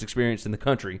 most experienced in the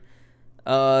country.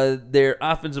 Their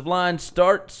offensive line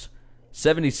starts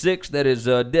 76. That is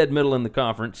dead middle in the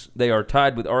conference. They are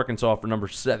tied with Arkansas for number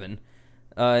 7,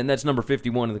 and that's number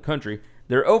 51 in the country.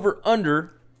 Their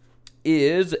over-under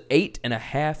is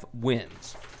 8.5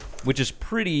 wins, which is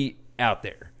pretty out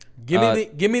there. Give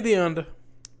me the under.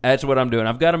 That's what I'm doing.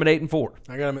 I've got them at 8-4.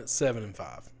 I got them at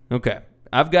 7-5. Okay,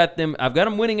 I've got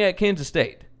them winning at Kansas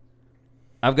State.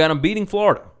 I've got them beating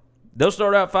Florida. They'll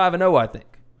start out 5-0, I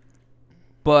think,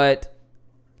 but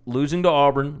losing to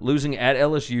Auburn, losing at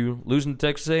LSU, losing to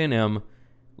Texas A&M,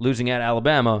 losing at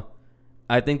Alabama,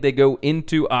 I think they go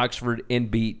into Oxford and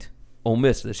beat Ole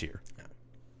Miss this year.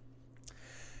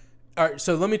 All right,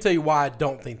 so let me tell you why I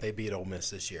don't think they beat Ole Miss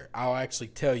this year. I'll actually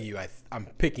tell you I'm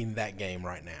picking that game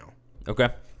right now. Okay.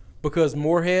 Because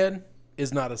Moorhead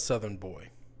is not a Southern boy.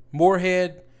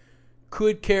 Moorhead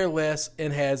could care less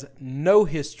and has no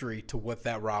history to what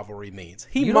that rivalry means.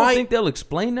 You don't think they'll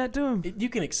explain that to him? You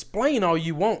can explain all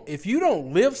you want. If you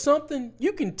don't live something,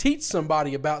 you can teach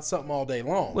somebody about something all day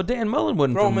long. Well, Dan Mullen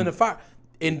wouldn't throw him in the fire.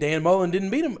 And Dan Mullen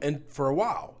didn't beat him for a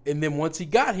while. And then once he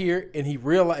got here and he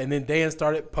realized, and then Dan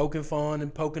started poking fun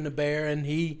and poking the bear, and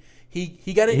he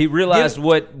got it. He realized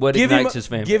what ignites his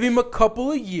family. Give him a couple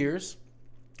of years.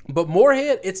 But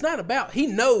Moorhead, it's not about, he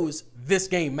knows this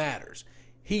game matters.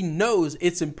 He knows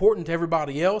it's important to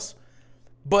everybody else,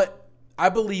 but I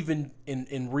believe in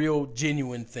real,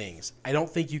 genuine things. I don't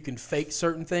think you can fake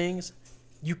certain things.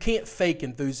 You can't fake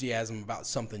enthusiasm about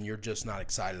something you're just not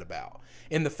excited about.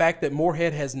 And the fact that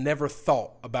Moorhead has never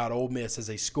thought about Ole Miss as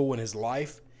a school in his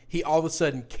life, he all of a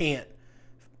sudden can't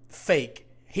fake.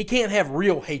 He can't have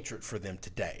real hatred for them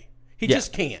today. He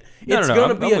just can't. It's going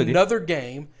to be another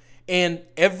game, and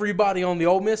everybody on the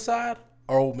Ole Miss side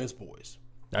are Ole Miss boys.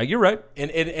 You're right.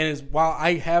 And while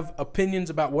I have opinions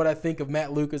about what I think of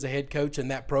Matt Luke as a head coach in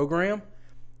that program,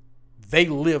 they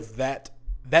live that.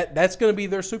 That's going to be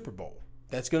their Super Bowl.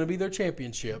 That's going to be their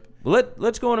championship.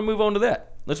 Let's go on and move on to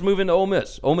that. Let's move into Ole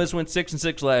Miss. Ole Miss went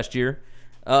 6-6 last year.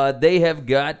 They have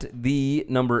got the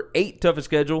number 8 toughest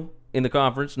schedule in the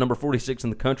conference, number 46 in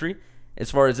the country. As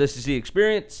far as SEC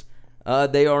experience,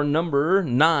 they are number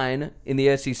 9 in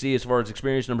the SEC as far as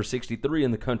experience, number 63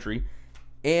 in the country.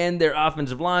 And their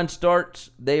offensive line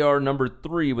starts, they are number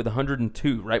 3 with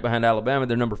 102, right behind Alabama.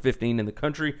 They're number 15 in the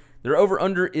country. Their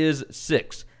over-under is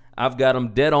 6. I've got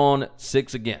them dead on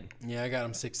 6 again. Yeah, I got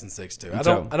them 6-6 too.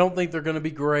 I don't think they're going to be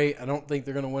great. I don't think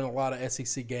they're going to win a lot of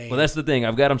SEC games. Well, that's the thing.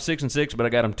 I've got them 6-6, but I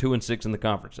got them 2-6 in the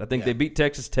conference. I think they beat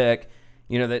Texas Tech.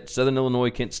 That Southern Illinois,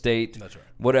 Kent State, that's right.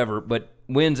 Whatever. But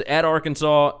wins at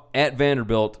Arkansas, at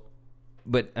Vanderbilt.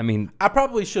 But, I mean, I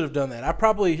probably should have done that. I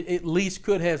probably at least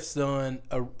could have done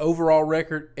an overall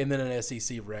record and then an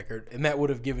SEC record, and that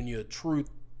would have given you a true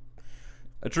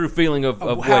feeling of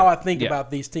how I think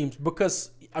about these teams. Because,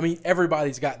 I mean,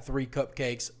 everybody's got 3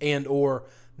 cupcakes and or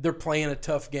they're playing a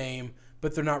tough game.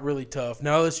 but they're not really tough.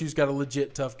 Now LSU's got a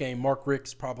legit tough game. Mark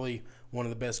Richt's probably one of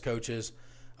the best coaches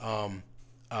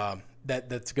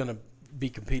that's going to be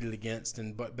competed against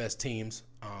and best teams.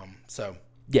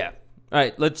 Yeah. All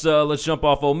right, let's jump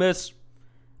off Ole Miss.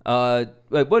 Wait,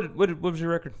 what was your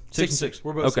record? 6-6.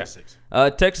 We're both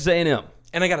 6-6. Texas A&M.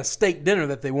 And I got a steak dinner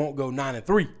that they won't go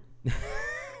 9-3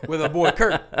 with our boy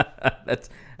Kurt.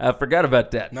 I forgot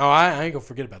about that. No, I ain't gonna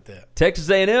forget about that. Texas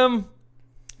A&M.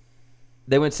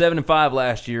 They went 7-5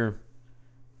 last year.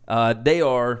 They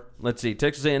are. Let's see.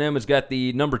 Texas A&M has got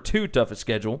the number 2 toughest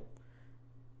schedule.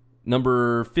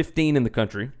 Number 15 in the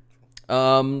country.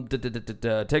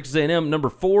 Texas A&M number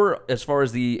 4 as far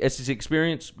as the SEC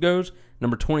experience goes.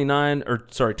 Number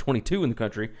 22 in the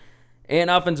country. And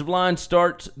offensive line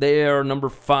starts, they are number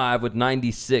 5 with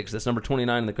 96. That's number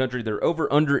 29 in the country. Their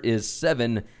over-under is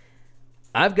 7.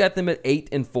 I've got them at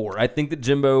 8-4. I think that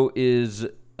Jimbo is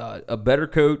a better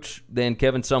coach than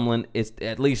Kevin Sumlin. It's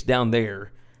at least down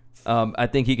there. I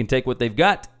think he can take what they've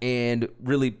got and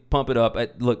really pump it up.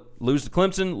 Lose to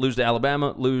Clemson, lose to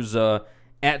Alabama, lose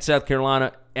at South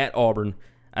Carolina, at Auburn.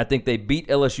 I think they beat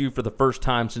LSU for the first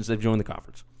time since they've joined the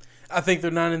conference. I think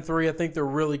they're 9-3. I think they're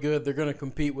really good. They're going to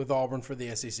compete with Auburn for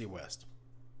the SEC West.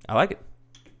 I like it.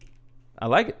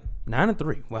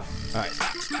 9-3. Wow. All right.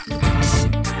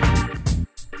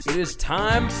 It is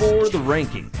time for the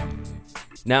ranking.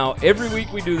 Now, every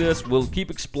week we do this. We'll keep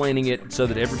explaining it so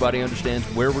that everybody understands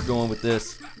where we're going with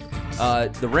this.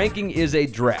 The ranking is a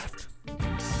draft.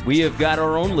 We have got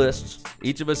our own lists.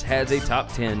 Each of us has a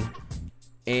top 10.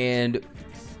 And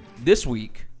this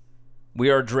week, we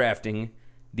are drafting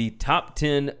the top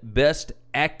 10 best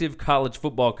active college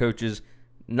football coaches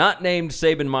not named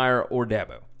Saban, Meyer, or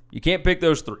Dabo. You can't pick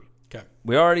those 3. Okay.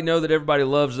 We already know that everybody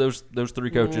loves those 3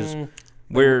 coaches. I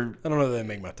don't know that they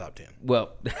make my top 10.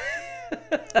 Well,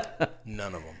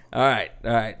 none of them. All right.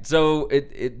 So,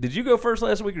 did you go first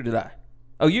last week or did I?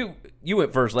 Oh, you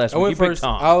went first last week. I went first.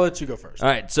 Tom. I'll let you go first. All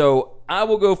right. So I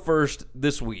will go first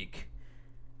this week.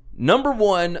 Number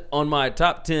 1 on my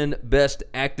top 10 best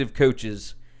active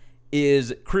coaches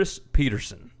is Chris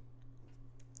Peterson.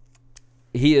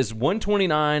 He is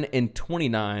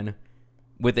 129-29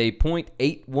 with a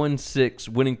 .816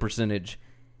 winning percentage.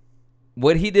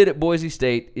 What he did at Boise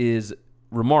State is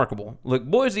remarkable. Look,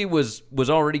 Boise was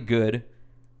already good.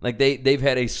 Like they've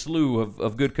had a slew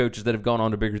of good coaches that have gone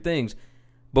on to bigger things.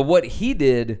 But what he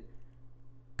did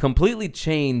completely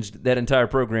changed that entire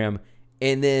program.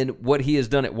 And then what he has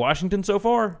done at Washington so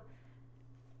far,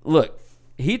 look,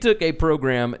 he took a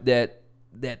program that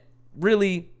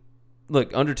really,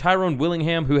 look, under Tyrone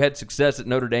Willingham, who had success at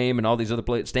Notre Dame and all these other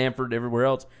places, Stanford, everywhere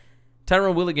else,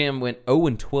 Tyrone Willingham went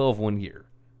 0-12 one year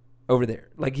over there.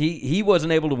 Like, he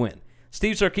wasn't able to win.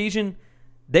 Steve Sarkisian,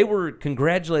 they were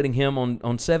congratulating him on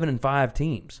 7-5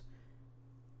 teams.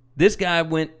 This guy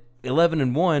went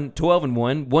 11-1,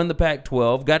 12-1, won the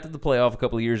Pac-12, got to the playoff a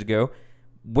couple of years ago,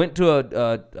 went to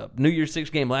a New Year's Six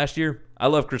game last year. I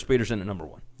love Chris Peterson at number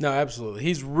 1. No, absolutely.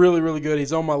 He's really, really good.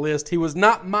 He's on my list. He was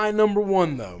not my number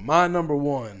 1, though. My number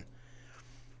 1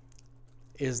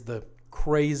 is the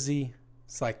crazy,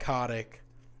 psychotic,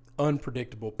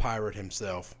 unpredictable pirate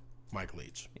himself, Mike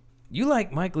Leach. You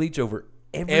like Mike Leach over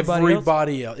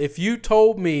everybody else? If you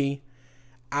told me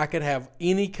I could have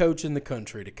any coach in the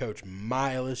country to coach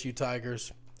my LSU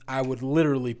Tigers, I would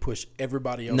literally push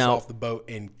everybody else off the boat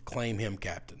and claim him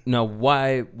captain. Now,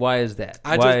 why is that?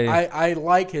 I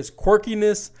like his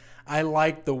quirkiness. I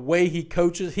like the way he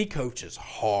coaches. He coaches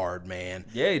hard, man.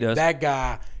 Yeah, he does. That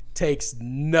guy takes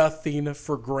nothing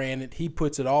for granted. He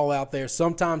puts it all out there.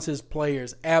 Sometimes his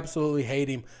players absolutely hate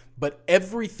him, but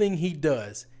everything he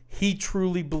does, he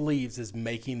truly believes is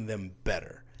making them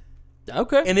better.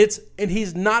 Okay. And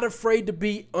he's not afraid to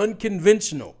be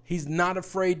unconventional. He's not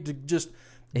afraid to just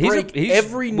break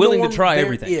every willing norm to try there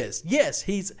everything. is. Yes,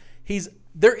 he's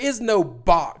there is no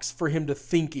box for him to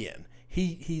think in.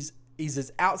 He's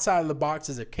as outside of the box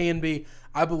as it can be.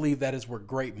 I believe that is where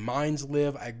great minds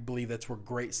live. I believe that's where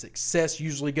great success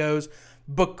usually goes.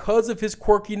 Because of his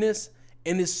quirkiness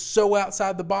and is so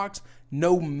outside the box,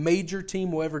 no major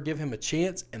team will ever give him a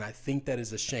chance, and I think that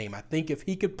is a shame. I think if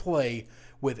he could play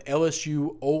with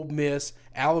LSU, Ole Miss,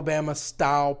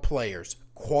 Alabama-style players,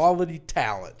 quality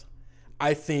talent,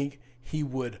 I think he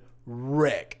would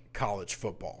wreck college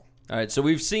football. All right, so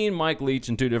we've seen Mike Leach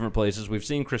in 2 different places. We've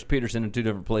seen Chris Peterson in 2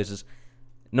 different places.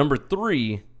 Number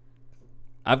 3,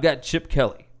 I've got Chip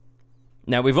Kelly.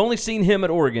 Now, we've only seen him at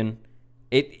Oregon.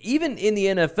 Even in the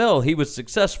NFL, he was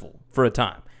successful for a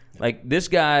time. Like, this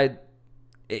guy...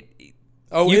 the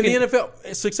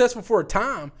NFL, successful for a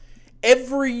time.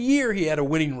 Every year he had a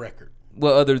winning record.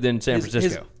 Well, other than San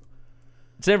Francisco.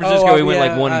 San Francisco, he went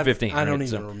like 1-15. I don't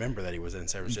even remember that he was in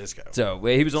San Francisco. So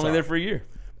he was only there for a year.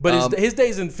 But his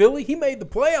days in Philly, he made the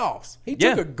playoffs. He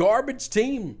took a garbage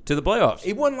team to the playoffs.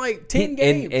 He won like 10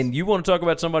 games. And you want to talk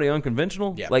about somebody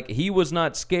unconventional? Yeah. Like, he was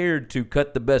not scared to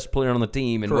cut the best player on the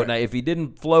team and Correct. whatnot. If he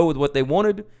didn't flow with what they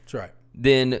wanted, that's right.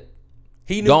 Then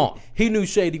He knew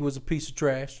Shady was a piece of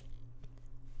trash.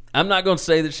 I'm not going to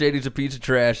say that Shady's a piece of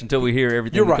trash until we hear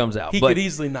everything that comes out. He could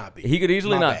easily not be. He could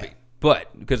easily not be.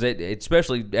 But, because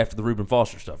especially after the Reuben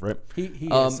Foster stuff, right? He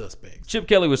is suspect. Chip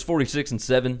Kelly was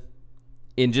 46-7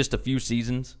 in just a few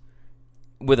seasons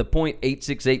with a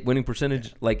 .868 winning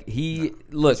percentage. Like,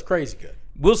 It's crazy good.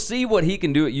 We'll see what he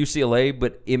can do at UCLA,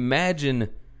 but imagine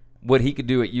what he could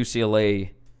do at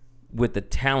UCLA with the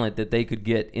talent that they could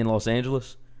get in Los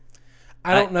Angeles.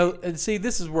 I don't know. See,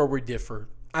 this is where we differ.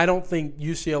 I don't think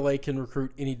UCLA can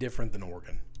recruit any different than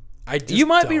Oregon. You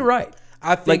might be right.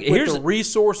 I think with the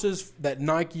resources that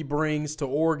Nike brings to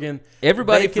Oregon,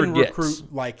 everybody they can forgets.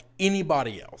 recruit like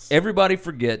anybody else. Everybody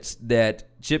forgets that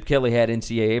Chip Kelly had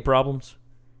NCAA problems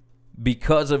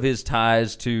because of his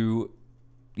ties to,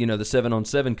 the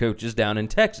 7-on-7 coaches down in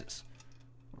Texas.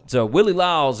 So Willie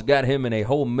Lyles got him in a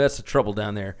whole mess of trouble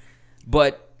down there.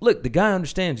 But look, the guy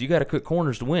understands you got to cut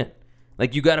corners to win.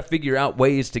 Like, you got to figure out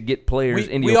ways to get players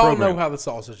into your program. We all know how the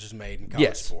sausage is made in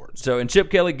college sports. So, and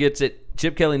Chip Kelly gets it.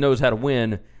 Chip Kelly knows how to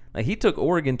win. Like, he took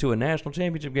Oregon to a national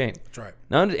championship game. That's right.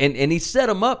 And he set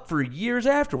them up for years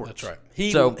afterwards. That's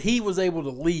right. He was able to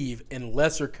leave, and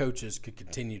lesser coaches could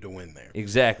continue to win there.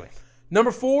 Exactly.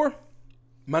 Number 4,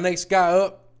 my next guy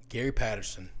up, Gary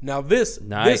Patterson. Now, this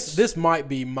might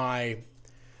be my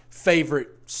favorite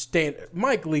standard.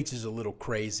 Mike Leach is a little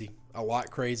crazy. A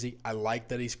lot crazy. I like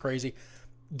that he's crazy.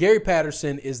 Gary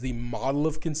Patterson is the model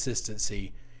of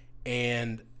consistency,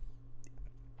 and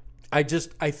I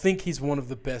think he's one of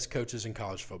the best coaches in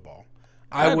college football.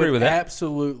 I agree with that.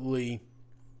 Absolutely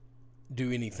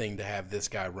do anything to have this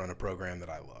guy run a program that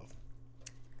I love.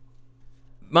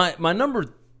 My number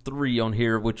 3 on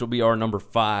here, which will be our number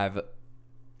 5,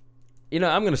 I'm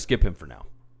going to skip him for now.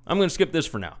 I'm going to skip this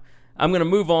for now. I'm going to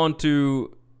move on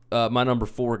to my number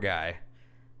 4 guy,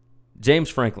 James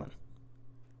Franklin.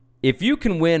 If you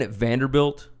can win at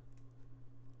Vanderbilt,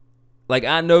 like,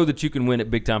 I know that you can win at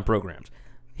big-time programs.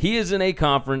 He is in a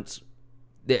conference,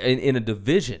 in a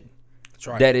division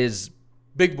that is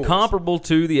big boys, comparable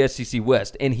to the SEC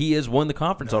West, and he has won the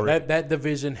conference already. That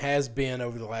division has been,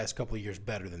 over the last couple of years,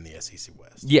 better than the SEC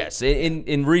West. Yes,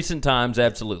 in recent times,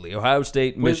 absolutely. Ohio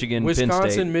State, Michigan, Penn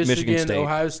State, Michigan State.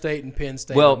 Ohio State, and Penn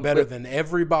State are better than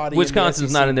everybody. Wisconsin's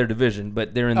in the SEC. not in their division,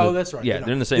 but they're in the. Oh, that's right. Yeah,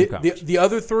 they're in the same conference. The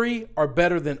other 3 are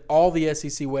better than all the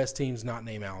SEC West teams not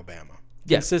named Alabama.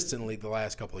 Consistently the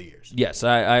last couple of years. Yes,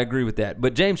 I agree with that.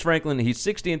 But James Franklin, he's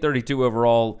 60-32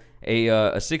 overall, a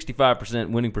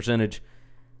 65% winning percentage.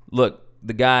 Look,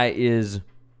 the guy is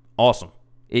awesome.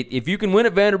 If you can win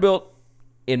at Vanderbilt,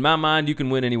 in my mind, you can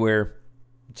win anywhere.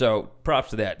 So props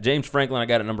to that. James Franklin, I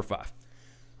got at number 5.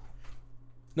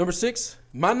 Number 6,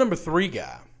 my number 3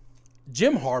 guy,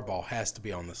 Jim Harbaugh, has to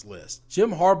be on this list.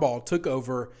 Jim Harbaugh took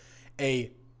over an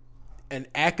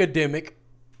academic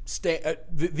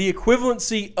the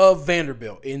equivalency of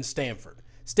Vanderbilt in Stanford.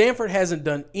 Stanford hasn't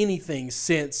done anything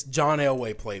since John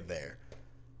Elway played there.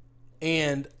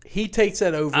 And he takes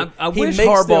that over. I wish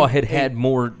Harbaugh had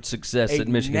more success at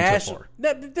Michigan so far.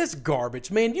 That's garbage,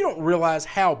 man. You don't realize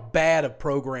how bad a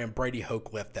program Brady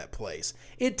Hoke left that place.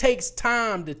 It takes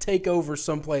time to take over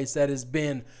someplace that has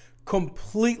been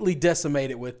completely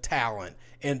decimated with talent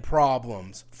and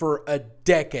problems for a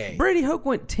decade. Brady Hoke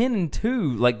went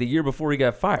 10-2 like the year before he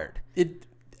got fired.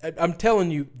 I'm telling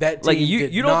you, that team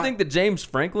you don't think that James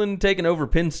Franklin taking over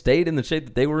Penn State in the shape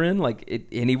that they were in,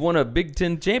 and he won a Big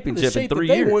Ten championship in 3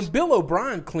 years. When Bill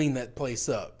O'Brien cleaned that place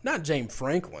up, not James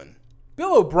Franklin.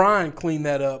 Bill O'Brien cleaned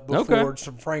that up before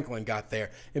Franklin got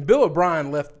there, and Bill O'Brien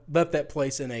left that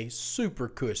place in a super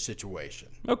cush situation.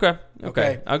 Okay.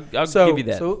 I'll give you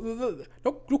that. So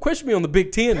don't question me on the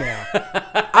Big Ten now.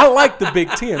 I like the Big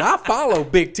Ten. I follow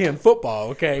Big Ten football.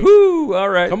 Okay. Woo! All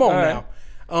right. Come on now.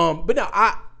 But no,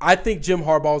 I think Jim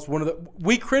Harbaugh is one of the.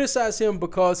 We criticize him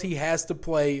because he has to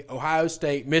play Ohio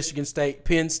State, Michigan State,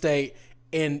 Penn State,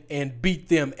 and beat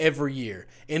them every year.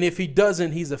 And if he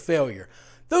doesn't, he's a failure.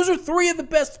 Those are 3 of the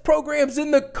best programs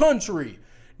in the country.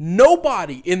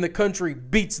 Nobody in the country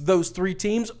beats those 3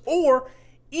 teams or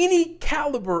any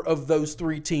caliber of those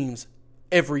 3 teams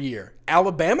every year.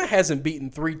 Alabama hasn't beaten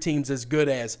 3 teams as good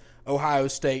as Ohio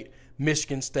State,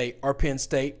 Michigan State, or Penn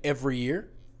State every year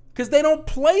because they don't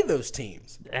play those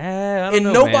teams.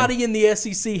 Nobody in the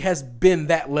SEC has been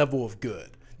that level of good.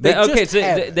 They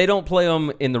don't play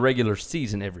them in the regular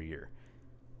season every year.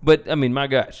 But, I mean, my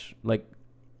gosh, like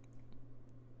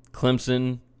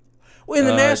Clemson. Well, in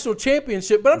the national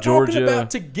championship, but I'm Georgia, talking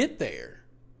about to get there.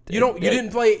 You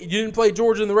didn't play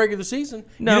Georgia in the regular season.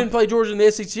 No. You didn't play Georgia in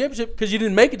the SEC championship because you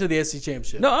didn't make it to the SEC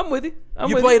championship. No, I'm with you.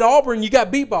 You played Auburn, you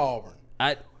got beat by Auburn.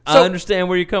 I understand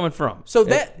where you're coming from. So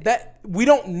that we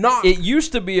don't knock. It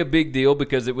used to be a big deal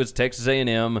because it was Texas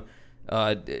A&M,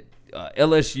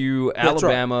 LSU,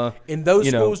 Alabama. Right. And those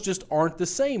schools just aren't the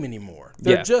same anymore.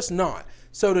 They're just not.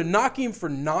 So to knock him for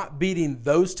not beating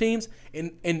those teams,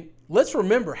 and let's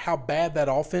remember how bad that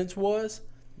offense was.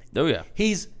 Oh, yeah.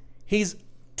 He's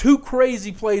 2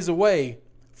 crazy plays away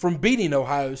from beating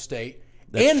Ohio State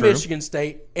and true. Michigan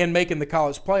State and making the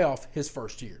college playoff his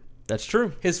first year. That's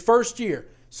true. His first year.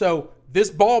 So this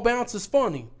ball bounce is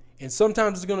funny, and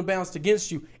sometimes it's going to bounce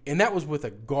against you, and that was with a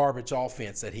garbage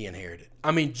offense that he inherited.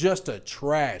 I mean, just a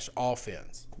trash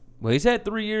offense. Well, he's had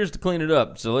 3 years to clean it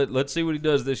up, so let's see what he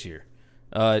does this year.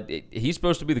 He's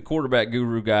supposed to be the quarterback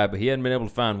guru guy, but he hadn't been able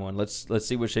to find one. Let's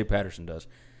see what Shea Patterson does.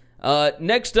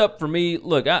 Next up for me,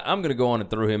 look, I'm going to go on and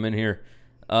throw him in here.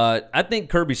 I think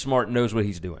Kirby Smart knows what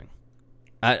he's doing.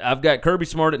 I've got Kirby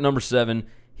Smart at number 7.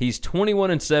 He's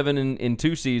 21-7 in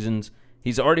 2 seasons.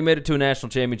 He's already made it to a national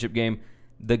championship game.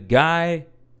 The guy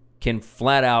can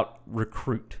flat out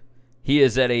recruit. He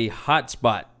is at a hot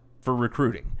spot for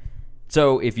recruiting.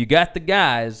 So if you got the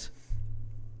guys,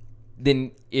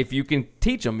 then if you can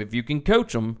teach them, if you can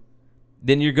coach them,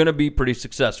 then you're going to be pretty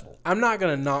successful. I'm not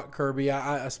going to knock Kirby.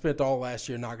 I spent all last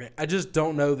year knocking it. I just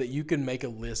don't know that you can make a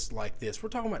list like this. We're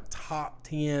talking about top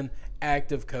 10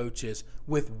 active coaches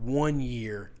with 1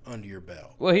 year under your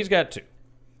belt. Well, he's got 2.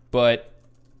 But,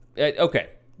 okay.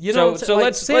 You know, so like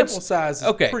let's sample size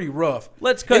is pretty rough.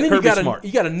 Let's cut Kirby Smart.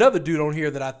 You got another dude on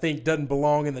here that I think doesn't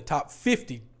belong in the top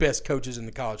 50 best coaches in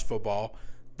the college football.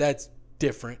 That's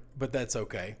different, but that's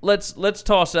okay. Let's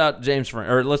toss out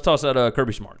let's toss out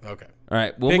Kirby Smart. Okay. All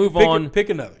right, we'll move on. Pick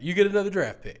another. You get another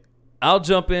draft pick. I'll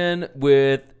jump in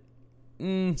with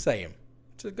say him.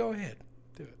 Just go ahead.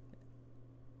 Do it.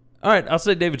 All right, I'll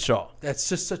say David Shaw. That's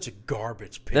just such a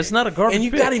garbage pick. That's not a garbage pick.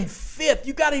 And you got him 5th.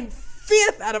 You got him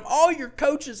 5th out of all your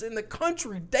coaches in the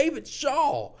country, David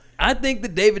Shaw. I think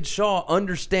that David Shaw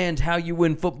understands how you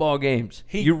win football games.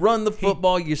 You run the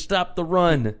football, you stop the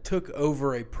run. He took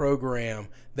over a program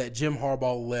that Jim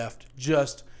Harbaugh left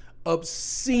just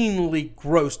obscenely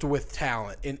grossed with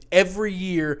talent. And every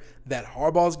year that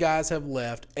Harbaugh's guys have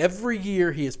left, every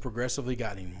year he has progressively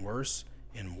gotten worse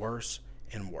and worse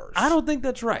and worse. I don't think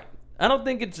that's right. I don't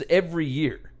think it's every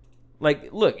year.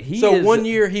 Like, look, one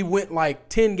year he went like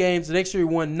 10 games, the next year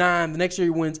he won 9, the next year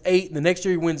he wins 8, and the next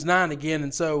year he wins 9 again,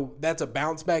 and so that's a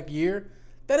bounce back year.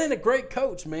 That ain't a great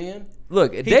coach, man.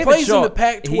 Look, he David plays Shaw, in the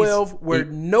Pac-12 where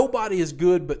nobody is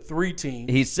good but 3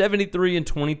 teams. He's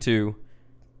 73-22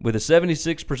 with a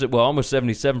 76%, well, almost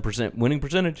 77% winning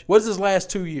percentage. What's his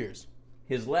last 2 years?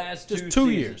 His last just 2 2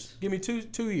 seasons. years. Give me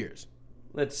two years.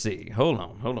 Let's see. Hold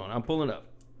on. I'm pulling up.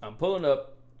 All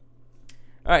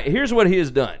right, here's what he has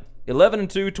done.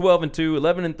 11-2,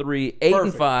 12-2, 11-3,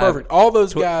 8-5. Perfect. All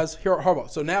those guys here at Harbaugh.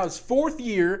 So now his 4th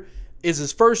year is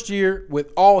his first year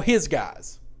with all his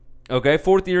guys. Okay,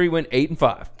 4th year he went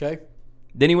 8-5. Okay.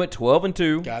 Then he went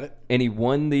 12-2. Got it. And he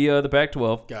won the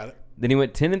Pac-12. Got it. Then he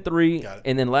went 10-3. Got it.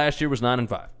 And then last year was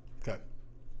 9-5. Okay.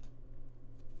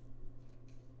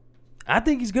 I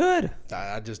think he's good.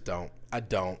 I just don't. I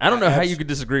don't know how you could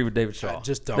disagree with David Shaw. I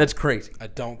just don't. That's crazy. I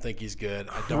don't think he's good.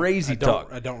 Crazy talk.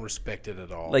 I don't respect it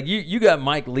at all. Like you got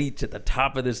Mike Leach at the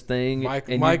top of this thing. Mike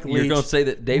Leach, you're going to say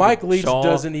that Mike Leach Shaw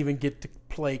doesn't even get to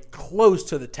play close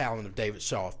to the talent of David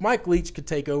Shaw. If Mike Leach could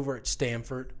take over at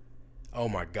Stanford, oh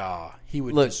my God, he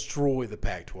would destroy the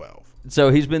Pac-12. So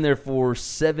he's been there for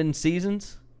 7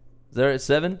 seasons. Is that right?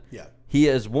 7? Yeah. He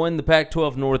has won the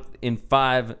Pac-12 North in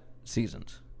 5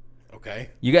 seasons. Okay.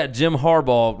 You got Jim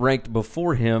Harbaugh ranked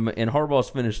before him, and Harbaugh's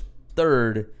finished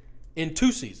 3rd. In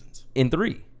 2 seasons. In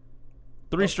 3.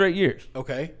 3 straight years.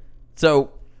 Okay.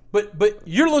 So. But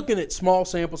you're looking at small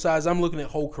sample size. I'm looking at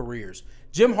whole careers.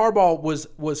 Jim Harbaugh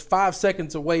was 5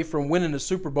 seconds away from winning the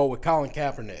Super Bowl with Colin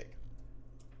Kaepernick.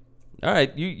 All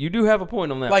right. You do have a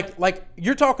point on that. Like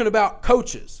you're talking about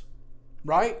coaches,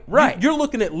 right? Right. You're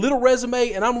looking at little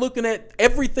resume, and I'm looking at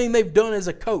everything they've done as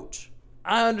a coach.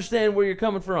 I understand where you're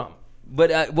coming from.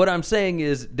 But what I'm saying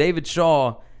is David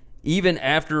Shaw, even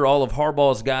after all of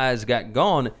Harbaugh's guys got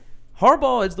gone,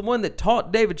 Harbaugh is the one that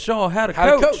taught David Shaw how to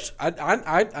coach.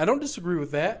 I don't disagree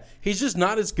with that. He's just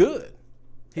not as good.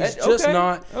 He's Okay, just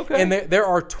not. okay. And there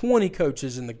are 20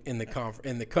 coaches in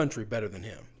the country better than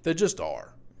him. There just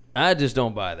are. I just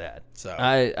don't buy that. So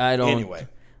I don't. Anyway,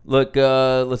 look.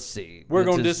 Let's see. We're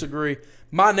going to disagree.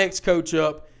 My next coach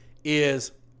up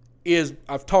is is,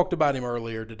 I've talked about him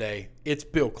earlier today, it's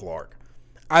Bill Clark.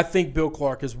 I think Bill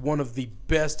Clark is one of the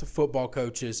best football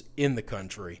coaches in the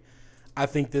country. I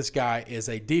think this guy is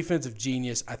a defensive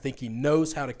genius. I think he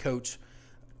knows how to coach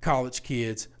college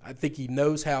kids. I think he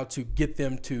knows how to get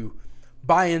them to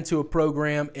buy into a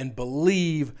program and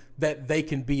believe that they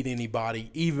can beat anybody,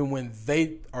 even when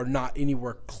they are not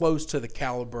anywhere close to the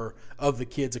caliber of the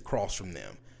kids across from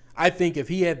them. I think if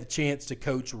he had the chance to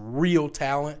coach real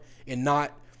talent and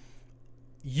not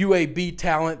UAB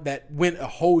talent that went a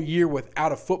whole year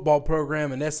without a football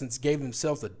program, in essence gave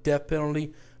themselves a death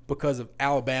penalty because of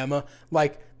Alabama,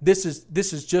 like this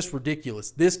is just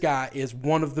ridiculous. This guy is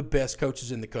one of the best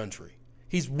coaches in the country.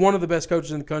 He's one of the best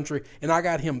coaches in the country, and I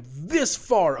got him this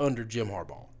far under Jim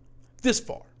Harbaugh. This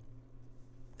far.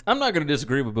 I'm not going to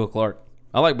disagree with Bill Clark.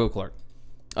 I like Bill Clark.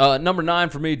 Number 9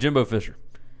 for me, Jimbo Fisher.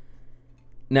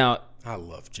 Now, I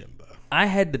love Jimbo. I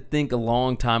had to think a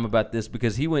long time about this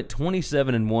because he went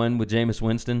 27-1 with Jameis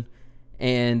Winston,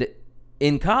 and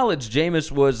in college,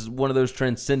 Jameis was one of those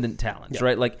transcendent talents,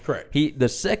 right? Like, correct. The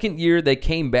second year they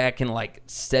came back in like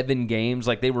 7 games,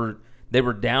 like they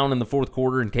were down in the fourth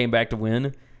quarter and came back to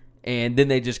win, and then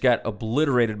they just got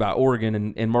obliterated by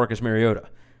Oregon and Marcus Mariota.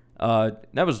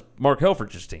 That was Mark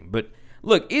Helfrich's team. But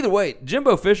look, either way,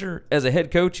 Jimbo Fisher as a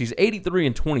head coach, he's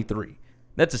 83-23.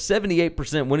 That's a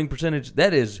 78% winning percentage.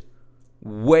 That is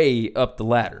way up the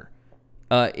ladder.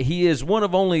 He is one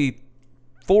of only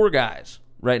 4 guys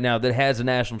right now that has a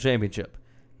national championship.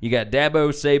 You got Dabo,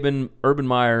 Saban, Urban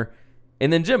Meyer,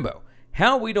 and then Jimbo.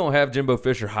 How we don't have Jimbo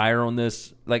Fisher higher on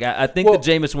this? Like I think the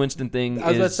Jameis Winston thing. I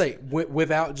was about to say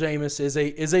without Jameis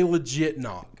is a legit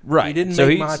knock. Right. He didn't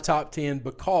make my top 10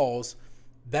 because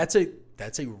that's a.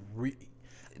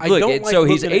 I look, don't like so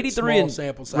he's looking 83 at small and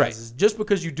sample sizes. Right. Just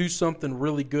because you do something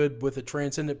really good with a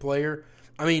transcendent player,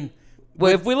 I mean.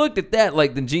 Well, if we looked at that,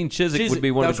 like then Gene Chizik would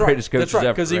be one of the greatest coaches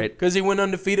ever, right? Because he went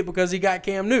undefeated because he got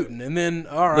Cam Newton, and then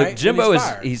look, Jimbo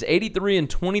he's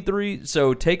 83-23.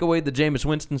 So take away the Jameis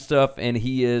Winston stuff, and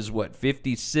he is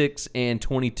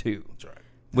 56-22. That's right.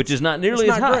 Which is not nearly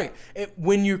as high. Great.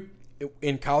 When you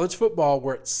in college football,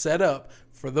 where it's set up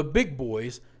for the big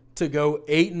boys to go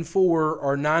 8-4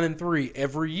 or 9-3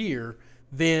 every year,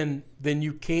 then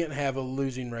you can't have a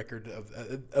losing record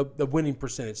of the winning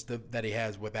percentage that he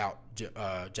has without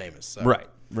Jameis. So. Right.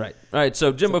 All right,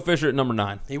 so Jimbo Fisher at number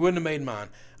 9. He wouldn't have made mine.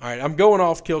 All right, I'm going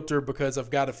off kilter because I've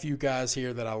got a few guys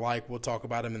here that I like. We'll talk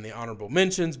about them in the honorable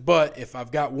mentions. But if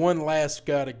I've got one last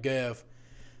guy to give,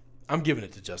 I'm giving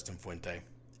it to Justin Fuente.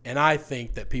 And I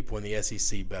think that people in the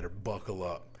SEC better buckle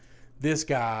up. This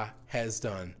guy has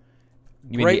done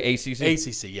great. You mean the ACC?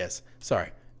 ACC, yes. Sorry.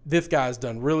 This guy's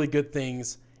done really good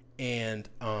things, and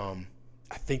I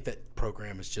think that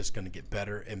program is just going to get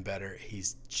better and better.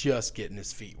 He's just getting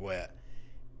his feet wet.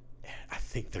 I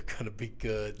think they're going to be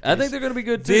good. I think they're going to be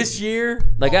good too. This year?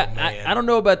 Like I don't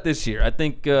know about this year. I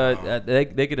think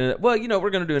they could end up, well,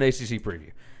 we're going to do an ACC preview.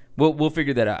 We'll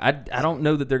figure that out. I don't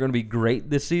know that they're going to be great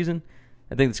this season.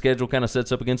 I think the schedule kind of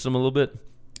sets up against them a little bit.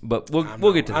 But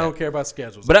we'll get to that. I don't care about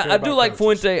schedules. But I do like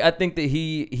coaches. Fuente. I think that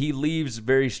he leaves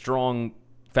very strong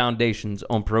foundations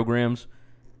on programs,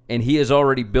 and he has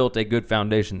already built a good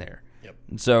foundation there. Yep.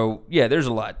 So yeah, there's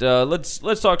a lot. Let's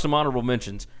talk some honorable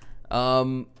mentions.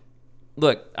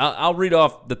 Look, I'll read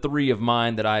off the 3 of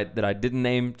mine that I didn't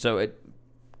name. So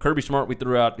Kirby Smart we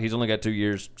threw out. He's only got 2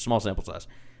 years, small sample size.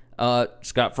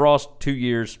 Scott Frost, 2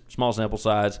 years, small sample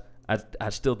size. I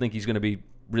still think he's going to be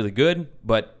really good,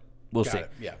 but we'll see.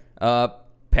 Yeah.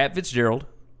 Pat Fitzgerald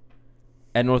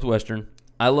at Northwestern.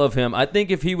 I love him. I think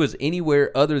if he was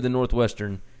anywhere other than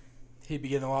Northwestern, he'd be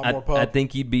getting a lot more pub. I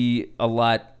think he'd be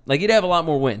he'd have a lot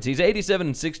more wins. He's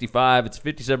 87-65. It's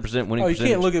 57% winning percentage. You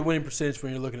can't look at winning percentage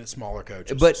when you're looking at smaller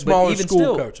coaches. But smaller even school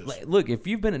still, coaches. Look, if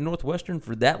you've been at Northwestern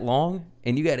for that long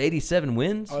and you got 87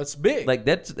 wins, it's big. Like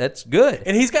that's good.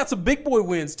 And he's got some big boy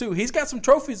wins too. He's got some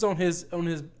trophies on his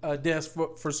desk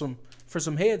for some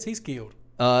heads he's killed.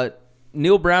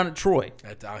 Neil Brown at Troy.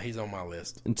 He's on my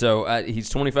list. And so he's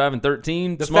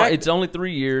 25-13. It's only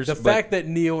 3 years. The fact that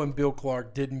Neil and Bill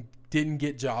Clark didn't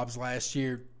get jobs last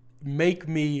year make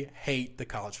me hate the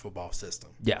college football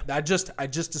system. Yeah. I just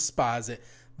despise it.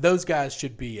 Those guys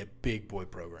should be at big boy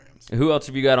programs. Who else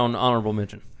have you got on honorable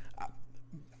mention?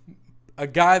 A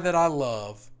guy that I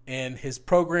love, and his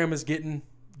program is getting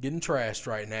trashed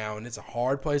right now, and it's a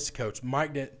hard place to coach.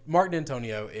 Mark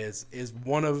D'Antonio is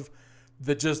one of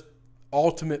the just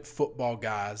ultimate football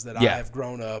guys that I have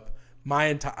grown up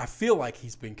I feel like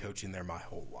he's been coaching there my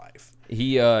whole life.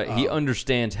 He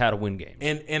understands how to win games.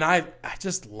 And I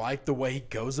just like the way he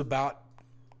goes about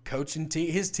coaching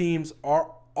his teams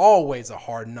are always a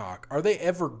hard knock. Are they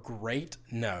ever great?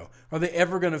 No. Are they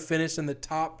ever going to finish in the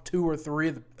top 2 or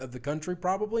 3 of the country?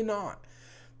 Probably not.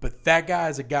 But that guy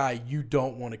is a guy you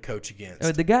don't want to coach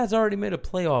against. The guy's already made a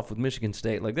playoff with Michigan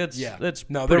State. Like that's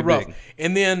no, they're rough. Big.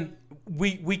 And then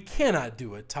we cannot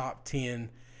do a top 10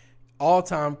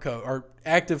 all-time or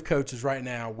active coaches right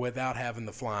now without having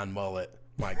the flying mullet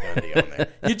Mike Gundy on there.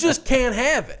 You just can't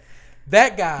have it.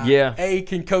 That guy,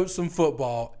 can coach some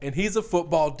football, and he's a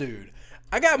football dude.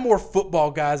 I got more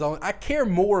football guys on. I care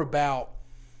more about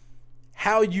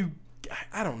how you.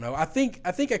 I don't know. I think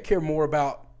I care more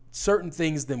about certain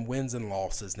things than wins and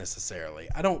losses necessarily.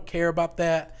 I don't care about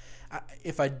that.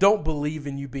 If I don't believe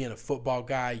in you being a football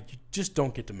guy, you just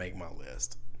don't get to make my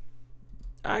list.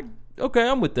 Okay,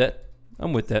 I'm with that.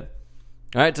 All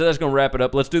right, so that's going to wrap it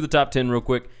up. Let's do the top 10 real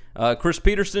quick. Chris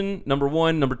Peterson, number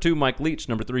 1. Number 2, Mike Leach.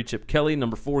 Number 3, Chip Kelly.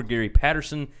 Number 4, Gary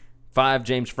Patterson. 5,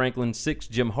 James Franklin. 6,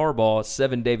 Jim Harbaugh.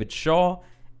 7, David Shaw.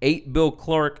 8, Bill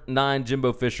Clark. 9,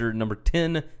 Jimbo Fisher. Number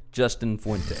 10, Justin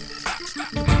Fuente.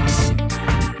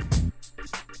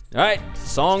 All right,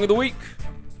 song of the week.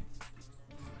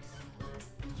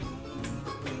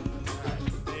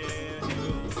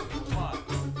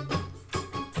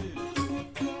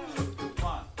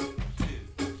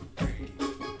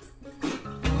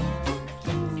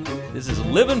 This is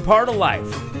Living Part of Life.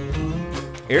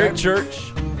 Eric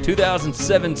Church,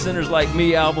 2007 Sinners Like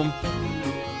Me album.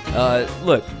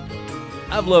 Look,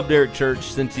 I've loved Eric Church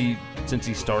since he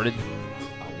started.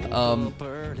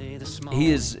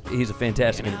 He's a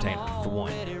fantastic entertainer, for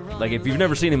one. Like, if you've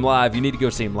never seen him live, you need to go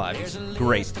see him live. He's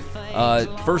great.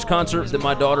 First concert that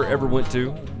my daughter ever went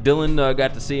to, Dylan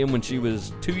got to see him when she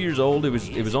was 2 years old. It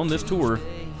was on this tour.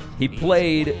 He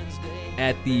played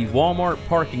at the Walmart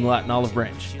parking lot in Olive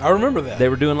Branch. I remember that. They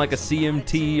were doing like a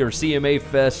CMT or CMA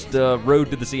Fest, Road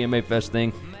to the CMA Fest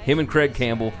thing. Him and Craig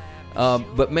Campbell.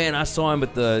 But man, I saw him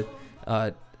at the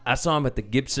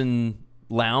Gibson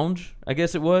Lounge, I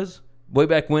guess it was. Way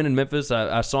back when in Memphis,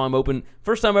 I saw him open.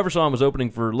 First time I ever saw him was opening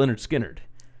for Leonard Skinnard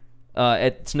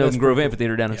at Snowden Grove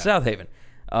Amphitheater down in South Haven.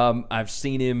 I've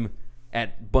seen him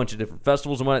at a bunch of different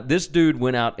festivals and whatnot. This dude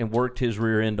went out and worked his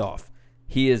rear end off.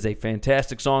 He is a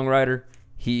fantastic songwriter.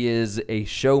 He is a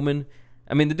showman.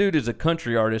 I mean, the dude is a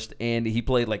country artist, and he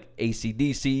played like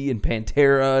AC/DC and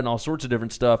Pantera and all sorts of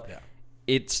different stuff. Yeah.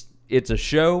 It's a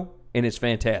show, and it's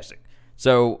fantastic.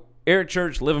 So, Eric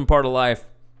Church, Living Part of Life.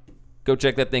 Go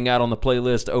check that thing out on the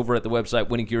playlist over at the website,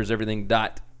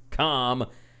 winningcureseverything.com.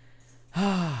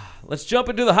 Let's jump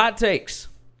into the hot takes.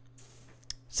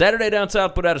 Saturday Down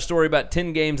South put out a story about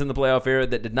 10 games in the playoff era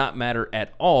that did not matter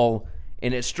at all,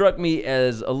 and it struck me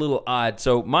as a little odd.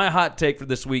 So my hot take for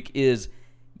this week is,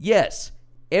 yes,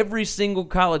 every single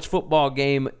college football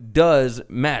game does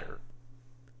matter.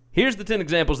 Here's the 10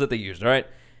 examples that they used, all right?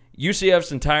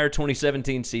 UCF's entire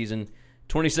 2017 season.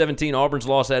 2017, Auburn's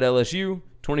loss at LSU.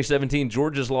 2017,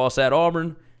 Georgia's loss at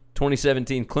Auburn.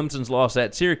 2017, Clemson's loss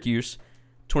at Syracuse.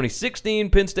 2016,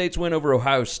 Penn State's win over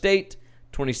Ohio State.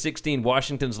 2016,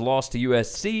 Washington's loss to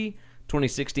USC.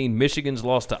 2016, Michigan's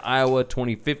loss to Iowa.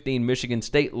 2015, Michigan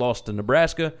State lost to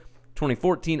Nebraska.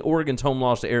 2014, Oregon's home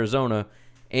loss to Arizona.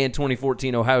 And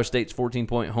 2014, Ohio State's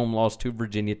 14-point home loss to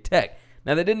Virginia Tech.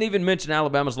 Now, they didn't even mention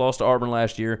Alabama's loss to Auburn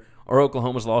last year or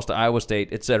Oklahoma's loss to Iowa State,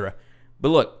 etc. But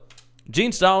look,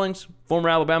 Gene Stallings, former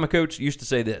Alabama coach, used to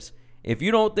say this: if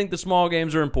you don't think the small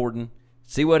games are important,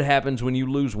 see what happens when you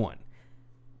lose one.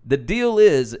 The deal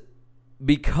is,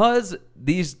 because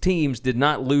these teams did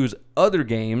not lose other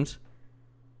games,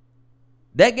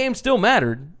 that game still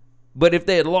mattered, but if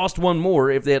they had lost one more,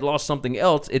 if they had lost something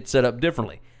else, it set up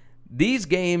differently. These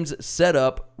games set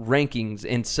up rankings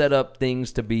and set up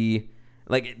things to be,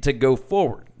 like, to go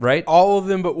forward, right? All of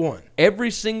them but one. Every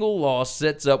single loss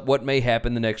sets up what may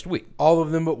happen the next week. All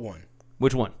of them but one.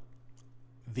 Which one?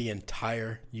 The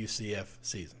entire UCF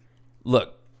season.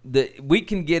 Look, we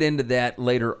can get into that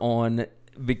later on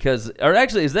because, or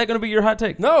actually, is that going to be your hot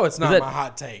take? No, it's not my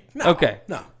hot take. No, okay.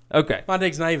 No. Okay. My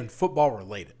take's not even football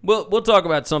related. Well, we'll talk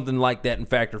about something like that in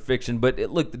Fact or Fiction, but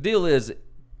look, the deal is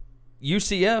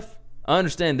UCF, I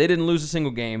understand they didn't lose a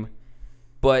single game,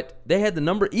 but they had the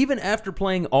number, even after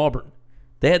playing Auburn,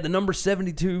 they had the number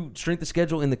 72 strength of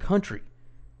schedule in the country.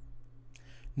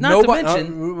 Not to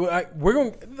mention,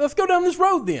 let's go down this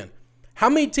road then. How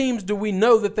many teams do we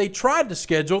know that they tried to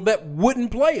schedule that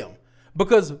wouldn't play them?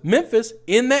 Because Memphis,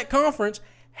 in that conference,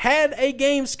 had a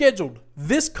game scheduled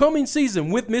this coming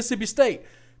season with Mississippi State.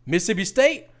 Mississippi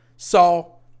State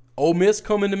saw Ole Miss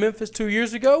come into Memphis 2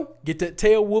 years ago, get that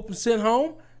tail whooping sent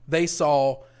home. They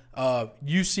saw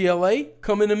UCLA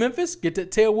come into Memphis, get that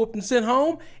tail whooping sent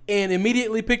home, and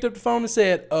immediately picked up the phone and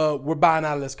said, we're buying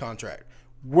out of this contract.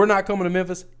 we're not coming to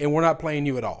Memphis, and we're not playing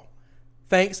you at all.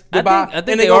 Thanks. Goodbye. I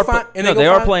think they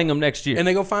are playing them next year. And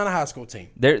they go find a high school team.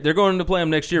 They're going to play them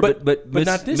next year, but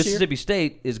not this Mississippi year.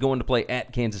 State is going to play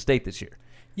at Kansas State this year.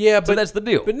 Yeah, so that's the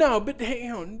deal. But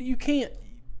hang on, you can't.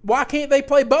 Why can't they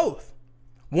play both?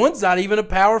 One's not even a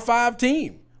Power 5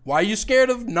 team. Why are you scared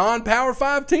of non-Power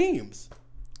 5 teams?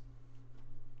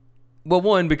 Well,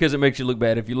 one, because it makes you look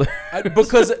bad if you lose.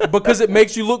 because it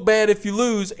makes you look bad if you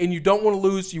lose, and you don't want to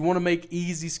lose. You want to make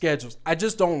easy schedules. I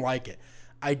just don't like it.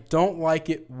 I don't like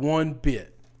it one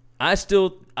bit. I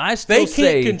still they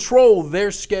say can't control their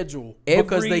schedule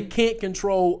because they can't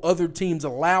control other teams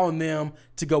allowing them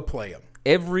to go play them.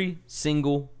 Every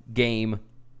single game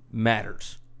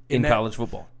matters in college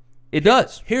football. It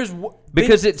does.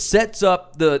 Because it sets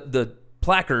up the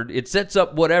placard. It sets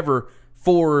up whatever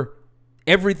for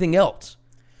everything else.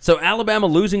 So Alabama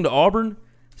losing to Auburn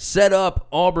set up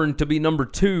Auburn to be number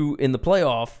 2 in the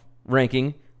playoff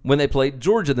ranking when they played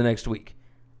Georgia the next week.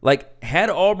 Like,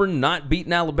 had Auburn not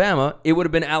beaten Alabama, it would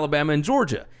have been Alabama and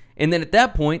Georgia. And then at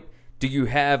that point, do you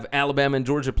have Alabama and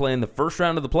Georgia playing the first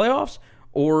round of the playoffs?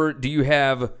 Or do you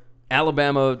have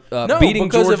Alabama beating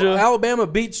Georgia? No, because if Alabama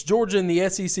beats Georgia in the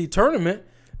SEC tournament,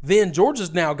 then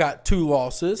Georgia's now got 2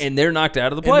 losses. And they're knocked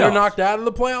out of the playoffs. And they're knocked out of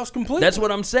the playoffs completely. That's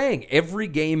what I'm saying. Every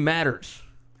game matters.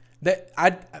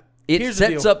 It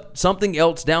sets up something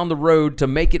else down the road to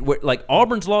make it like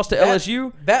Auburn's lost to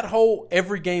LSU. That whole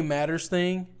every game matters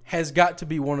thing has got to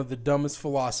be one of the dumbest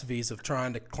philosophies of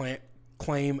trying to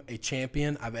claim a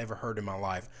champion I've ever heard in my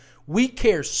life. We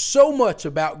care so much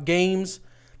about games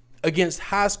against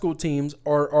high school teams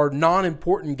or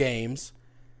non-important games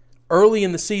early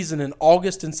in the season in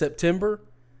August and September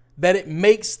that it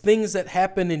makes things that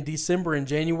happen in December and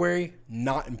January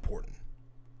not important.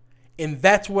 And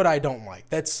that's what I don't like.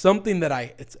 That's something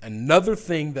it's another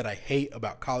thing that I hate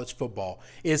about college football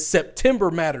is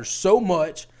September matters so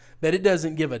much that it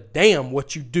doesn't give a damn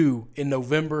what you do in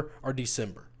November or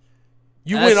December.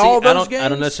 You win all those games. I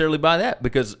don't necessarily buy that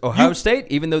because Ohio State,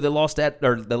 even though they lost at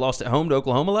home to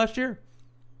Oklahoma last year,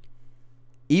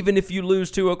 even if you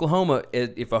lose to Oklahoma,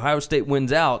 if Ohio State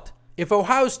wins out, if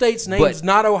Ohio State's name's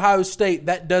not Ohio State,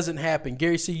 that doesn't happen.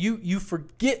 Gary, see, you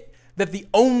forget that the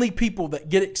only people that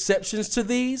get exceptions to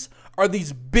these are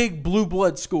these big blue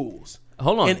blood schools.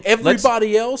 Hold on. And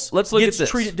everybody else gets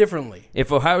treated differently.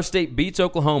 If Ohio State beats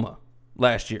Oklahoma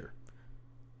last year,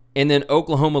 and then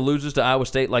Oklahoma loses to Iowa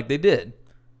State like they did,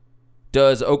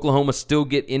 does Oklahoma still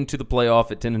get into the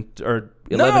playoff at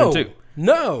 11-2?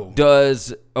 No.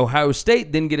 Does Ohio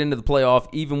State then get into the playoff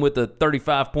even with a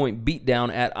 35-point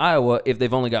beatdown at Iowa if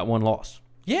they've only got one loss?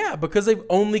 Yeah, because they've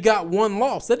only got one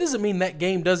loss. That doesn't mean that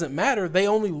game doesn't matter. They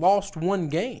only lost one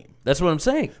game. That's what I'm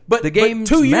saying. But the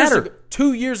games matter.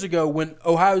 2 years ago when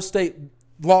Ohio State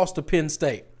lost to Penn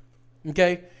State,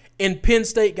 okay, and Penn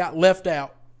State got left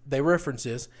out, they reference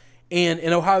this, and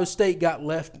Ohio State got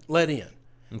let in.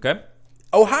 Okay.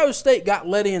 Ohio State got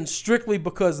let in strictly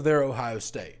because they're Ohio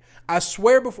State. I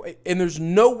swear before, and there's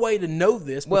no way to know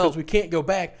this because we can't go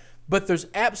back, but there's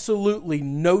absolutely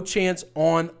no chance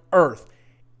on earth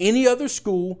any other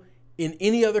school in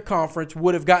any other conference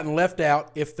would have gotten left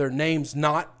out if their name's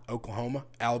not Oklahoma,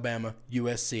 Alabama,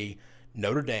 USC,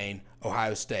 Notre Dame,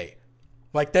 Ohio State.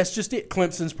 Like, that's just it.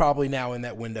 Clemson's probably now in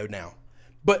that window now.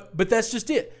 But that's just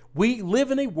it. We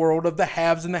live in a world of the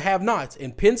haves and the have-nots,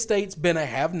 and Penn State's been a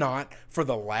have-not for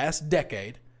the last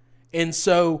decade. And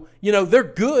so, they're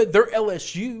good. They're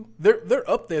LSU. They're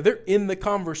up there. They're in the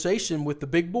conversation with the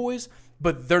big boys,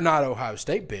 but they're not Ohio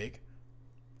State big.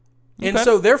 And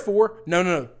so, therefore,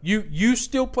 no. You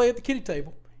still play at the kiddie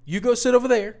table. You go sit over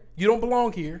there. You don't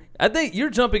belong here. I think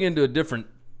you're jumping into a different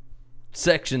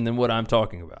section than what I'm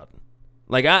talking about.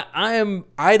 Like,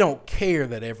 I don't care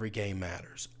that every game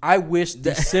matters. I wish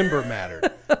December mattered.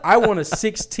 I want a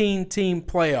 16-team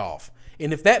playoff.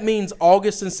 And if that means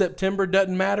August and September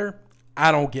doesn't matter,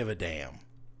 I don't give a damn.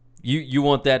 You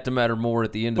want that to matter more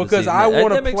at the end of the season. Because I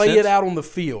want to play it out on the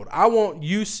field. I want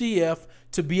UCF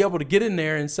to be able to get in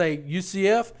there and say,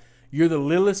 UCF, you're the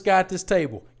littlest guy at this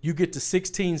table. You get the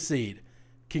 16 seed.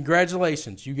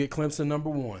 Congratulations. You get Clemson number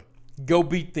 1. Go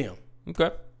beat them.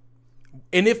 Okay.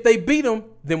 And if they beat them,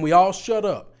 then we all shut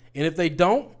up. And if they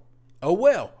don't, oh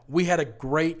well. We had a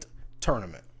great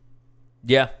tournament.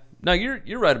 Yeah. No,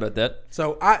 you're right about that.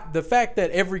 So the fact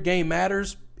that every game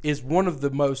matters is one of the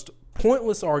most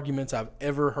pointless arguments I've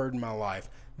ever heard in my life.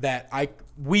 That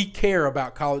we care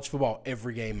about college football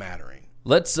every game mattering.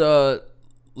 Let's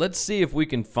see if we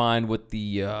can find what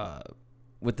the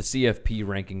CFP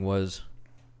ranking was.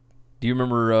 Do you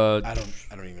remember? I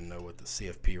don't even know what the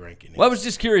CFP ranking is. Well, I was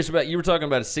just curious about. You were talking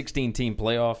about a 16-team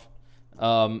playoff.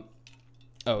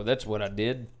 Oh, that's what I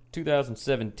did.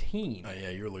 2017. Oh, yeah,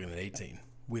 you were looking at 18.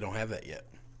 We don't have that yet.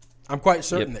 I'm quite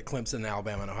certain that Clemson,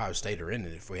 Alabama, and Ohio State are in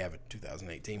it if we have a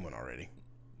 2018 one already.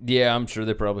 Yeah, I'm sure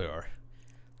they probably are.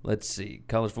 Let's see.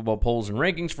 College football polls and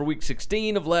rankings for Week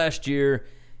 16 of last year.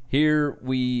 Here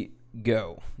we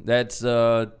go. That's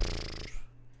the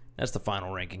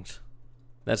final rankings.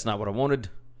 That's not what I wanted.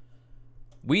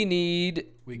 We need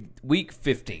Week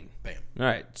 15. Bam. All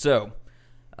right, so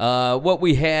what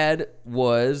we had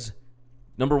was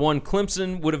number 1,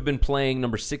 Clemson would have been playing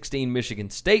number 16, Michigan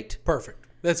State. Perfect.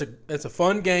 That's a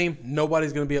fun game.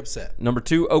 Nobody's going to be upset. Number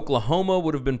 2, Oklahoma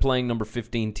would have been playing number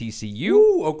 15, TCU.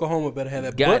 Ooh, Oklahoma better have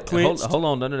that butt clinched. Hold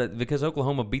on, no, because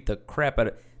Oklahoma beat the crap out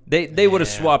of it. They would have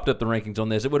swapped up the rankings on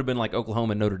this. It would have been like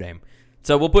Oklahoma and Notre Dame.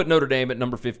 So we'll put Notre Dame at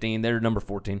number 15. They're number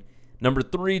 14. Number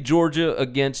 3, Georgia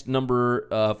against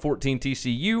number 14,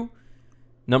 TCU.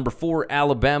 Number 4,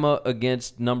 Alabama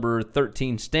against number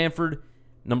 13, Stanford.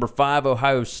 Number 5,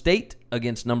 Ohio State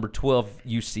against number 12,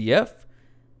 UCF.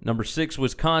 Number 6,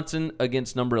 Wisconsin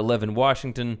against number 11,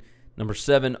 Washington. Number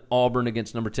 7, Auburn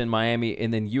against number 10, Miami.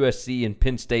 And then USC and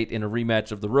Penn State in a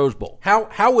rematch of the Rose Bowl.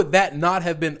 How would that not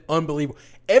have been unbelievable?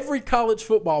 Every college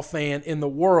football fan in the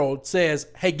world says,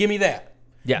 hey, give me that.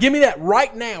 Yeah. Give me that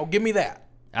right now. Give me that.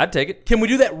 I'd take it. Can we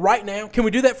do that right now? Can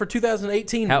we do that for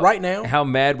 2018 right now? How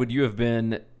mad would you have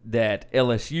been that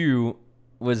LSU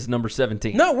was number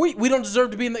 17? No, we don't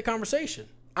deserve to be in that conversation.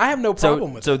 I have no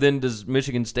problem with that. So then does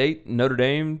Michigan State, Notre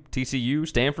Dame, TCU,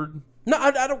 Stanford? No,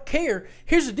 I don't care.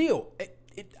 Here's the deal.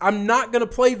 I'm not going to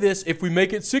play this. If we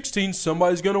make it 16,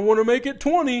 somebody's going to want to make it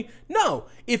 20. No.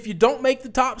 If you don't make the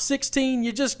top 16,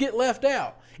 you just get left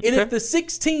out. And if the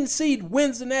 16 seed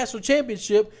wins the national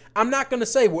championship, I'm not going to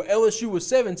say, well, LSU was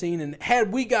 17, and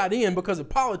had we got in because of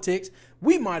politics,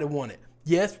 we might have won it.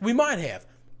 Yes, we might have.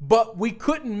 But we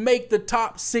couldn't make the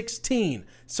top 16,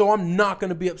 so I'm not going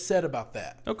to be upset about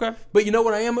that. Okay. But you know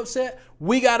what I am upset?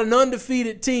 We got an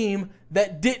undefeated team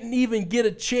that didn't even get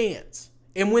a chance.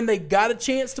 And when they got a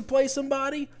chance to play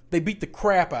somebody, they beat the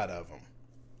crap out of them.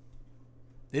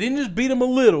 They didn't just beat them a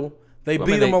little, they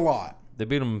beat them a lot. They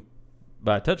beat them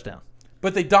by a touchdown.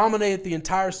 But they dominated the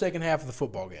entire second half of the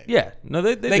football game. Yeah. No,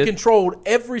 they They did. controlled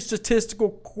every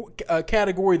statistical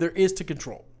category there is to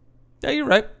control. Yeah, you're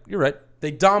right. You're right. They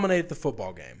dominated the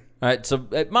football game. All right, so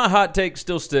my hot take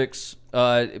still sticks.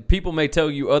 People may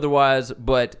tell you otherwise,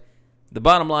 but the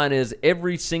bottom line is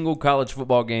every single college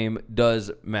football game does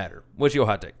matter. What's your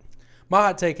hot take? My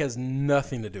hot take has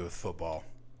nothing to do with football.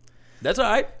 That's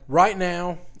all right. Right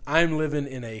now, I'm living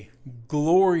in a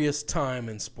glorious time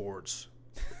in sports,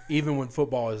 even when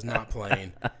football is not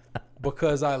playing,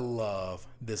 because I love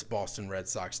this Boston Red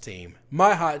Sox team.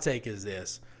 My hot take is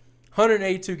this.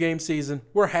 182-game season.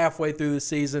 We're halfway through the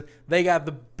season. They got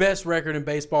the best record in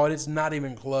baseball, and it's not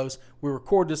even close. We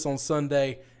record this on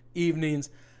Sunday evenings,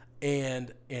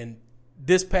 and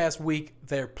this past week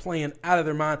they're playing out of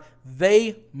their mind.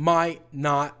 They might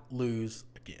not lose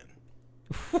again.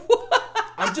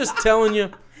 I'm just telling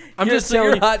you.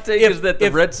 Your hot take is that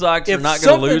the Red Sox are not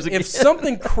going to lose again. If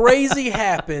something crazy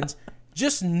happens,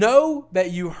 just know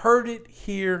that you heard it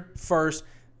here first.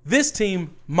 This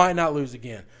team might not lose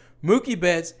again. Mookie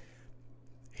Betts,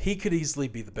 he could easily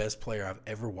be the best player I've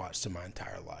ever watched in my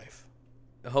entire life.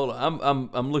 Hold on,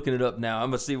 I'm looking it up now. I'm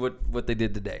gonna see what they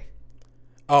did today.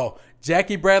 Oh,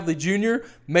 Jackie Bradley Jr.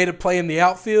 made a play in the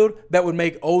outfield that would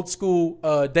make old school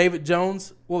David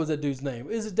Jones. What was that dude's name?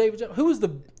 Is it David Jones? Who was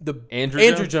the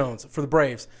Andrew Jones for the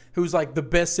Braves? Who's like the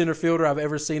best center fielder I've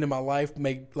ever seen in my life,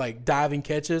 make like diving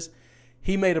catches.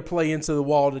 He made a play into the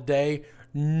wall today.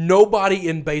 Nobody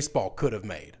in baseball could have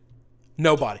made.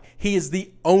 Nobody. He is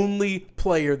the only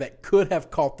player that could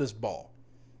have caught this ball,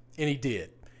 and he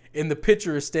did. And the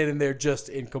pitcher is standing there just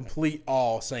in complete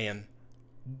awe, saying,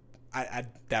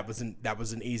 "That was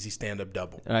an easy stand-up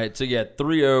double." All right, so yeah,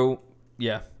 3-0.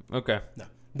 Yeah, okay. No,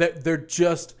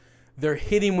 they're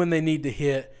hitting when they need to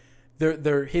hit.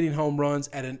 They're hitting home runs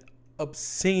at an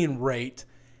obscene rate.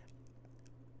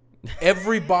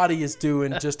 Everybody is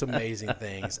doing just amazing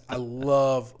things. I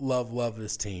love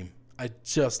this team. I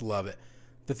just love it.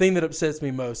 The thing that upsets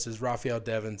me most is Rafael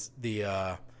Devins,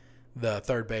 the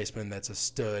third baseman. That's a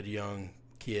stud young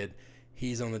kid.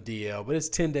 He's on the DL, but it's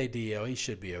 10-day DL. He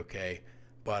should be okay.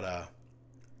 But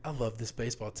I love this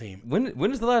baseball team.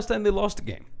 When is the last time they lost a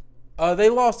game? They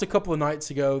lost a couple of nights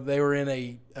ago. They were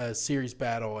in a series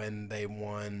battle, and they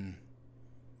won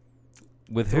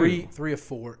with three or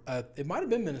four. It might have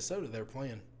been Minnesota. They were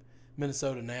playing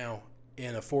Minnesota now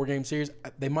in a 4-game series.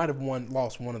 They might have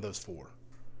lost one of those 4.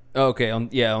 Okay,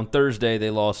 on Thursday they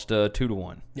lost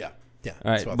 2-1. Yeah. Yeah.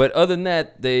 All right. But other than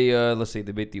that, they let's see.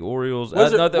 They beat the Orioles.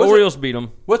 The Orioles beat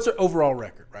them. What's their overall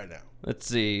record right now? Let's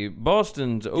see.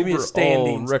 Boston's Give me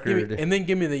overall record. and then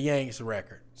give me the Yanks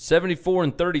record.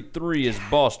 74-33 is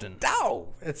Boston. Oh,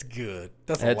 that's good.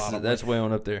 That's a lot of That's way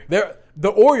on up there. The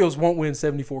Orioles won't win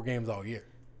 74 games all year.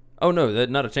 Oh no,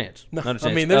 not a chance. Not a chance.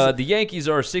 I mean, the Yankees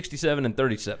are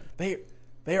 67-37.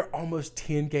 They are almost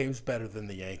 10 games better than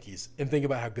the Yankees. And think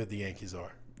about how good the Yankees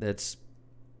are. That's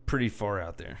pretty far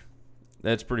out there.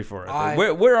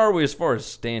 Where are we as far as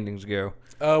standings go?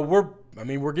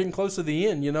 We're getting close to the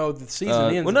end. The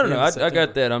season ends. Well, no. I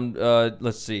got that.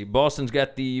 Let's see. Boston's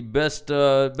got the best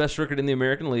record in the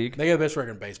American League. They got the best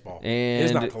record in baseball. And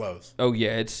it's not close. Oh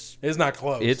yeah, it's not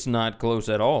close. It's not close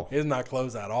at all. It's not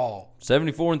close at all.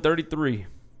 74-33.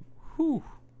 Whew.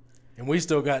 And we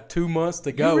still got 2 months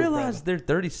to go. You realize they're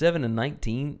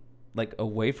 37-19, like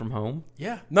away from home?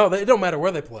 Yeah. No, it don't matter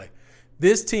where they play.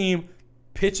 This team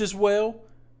pitches well,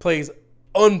 plays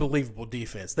unbelievable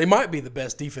defense. They might be the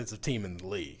best defensive team in the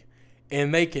league,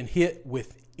 and they can hit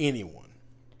with anyone.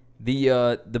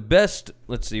 The best.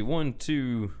 Let's see. 1,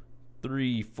 2,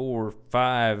 3, 4,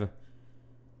 5.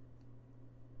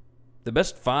 The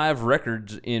best 5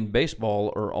 records in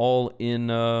baseball are all in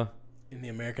the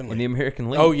American League. In the American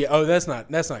League. Oh yeah. Oh, that's not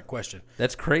a question.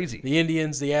 That's crazy. The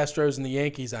Indians, the Astros, and the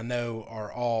Yankees, I know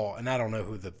are all, and I don't know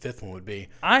who the 5th one would be.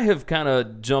 I have kind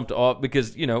of jumped off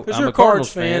because I'm a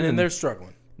Cardinals fan, and they're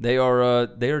struggling. They are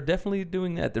definitely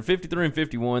doing that. They're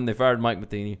 53-51. They fired Mike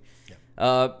Matheny. Yeah.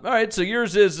 All right, so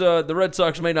yours is the Red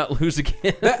Sox may not lose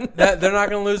again. They're not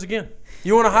going to lose again.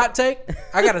 You want a hot take?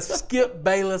 I got a Skip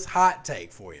Bayless hot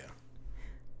take for you.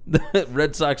 The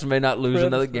Red Sox may not lose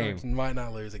another game. Might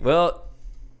not lose again. Well,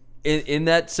 in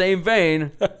that same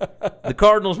vein, the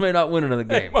Cardinals may not win another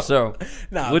game. So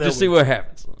we'll just see what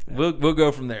happens. We'll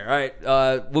go from there. All right,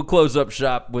 we'll close up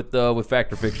shop with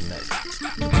Fact or Fiction next.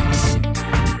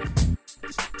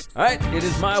 All right, it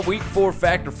is my week for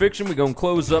Fact or Fiction. We're going to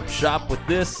close up shop with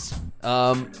this.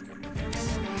 All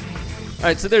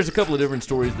right, so there's a couple of different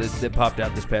stories that popped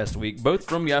out this past week, both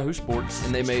from Yahoo Sports,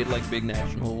 and they made like big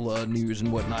national news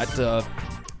and whatnot.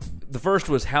 The first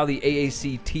was how the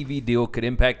AAC TV deal could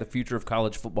impact the future of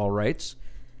college football rights.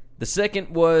 The second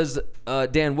was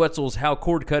Dan Wetzel's how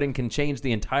cord cutting can change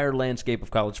the entire landscape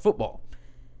of college football.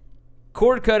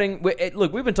 Cord cutting,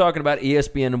 look, we've been talking about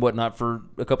ESPN and whatnot for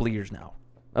a couple of years now,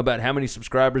 about how many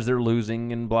subscribers they're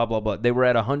losing and blah, blah, blah. They were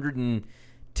at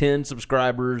 110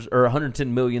 subscribers, or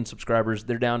 110 million subscribers.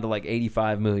 They're down to like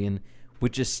 85 million,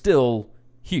 which is still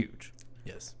huge.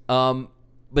 Yes. But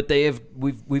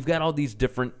we've got all these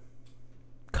different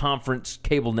conference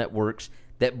cable networks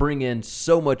that bring in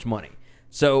so much money.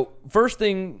 So first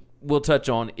thing we'll touch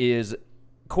on is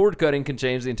cord cutting can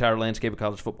change the entire landscape of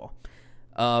college football.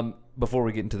 Before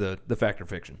we get into the fact or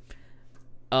fiction.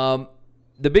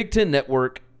 The Big Ten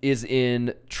Network is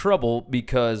in trouble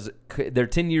because their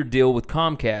 10-year deal with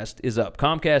Comcast is up.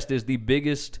 Comcast is the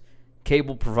biggest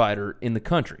cable provider in the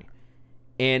country,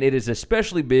 and it is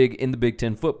especially big in the Big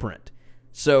Ten footprint.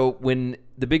 So when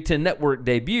the Big Ten Network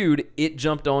debuted, it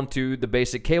jumped onto the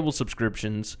basic cable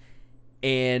subscriptions,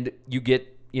 and you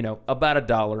get, about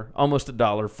 $1, almost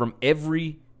 $1 from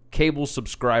every cable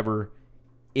subscriber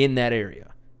in that area.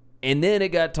 And then it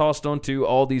got tossed onto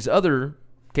all these other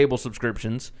cable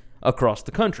subscriptions across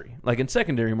the country, like in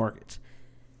secondary markets.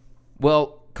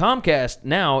 Well, Comcast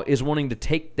now is wanting to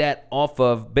take that off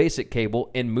of basic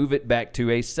cable and move it back to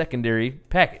a secondary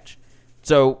package.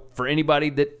 So for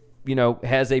anybody that,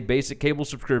 has a basic cable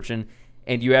subscription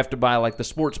and you have to buy like the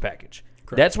sports package,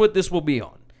 correct, that's what this will be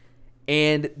on.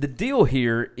 And the deal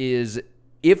here is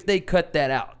if they cut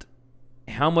that out,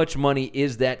 how much money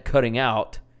is that cutting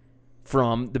out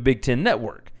from the Big Ten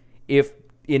Network? If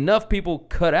enough people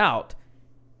cut out,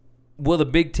 will the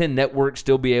Big Ten Network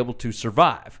still be able to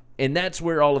survive? And that's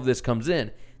where all of this comes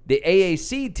in. The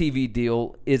AAC TV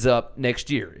deal is up next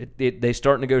year. They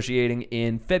start negotiating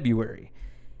in February.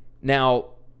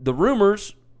 Now, the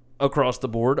rumors across the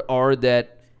board are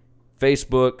that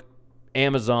Facebook,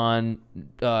 Amazon,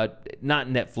 not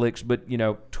Netflix, but,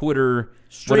 Twitter,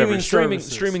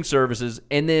 streaming services,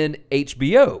 and then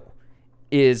HBO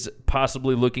is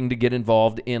possibly looking to get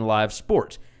involved in live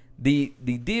sports. The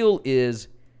deal is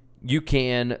you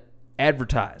can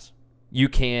advertise. You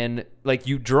can,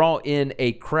 you draw in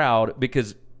a crowd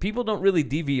because people don't really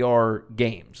DVR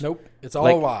games. Nope. It's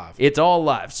all live. It's all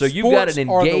live. So you've got an engaged...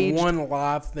 Sports are the one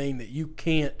live thing that you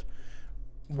can't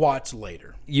watch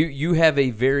later. You have a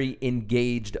very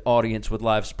engaged audience with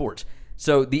live sports.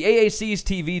 So the AAC's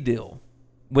TV deal,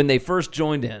 when they first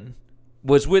joined in,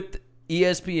 was with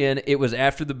ESPN. It was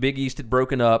after the Big East had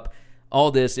broken up.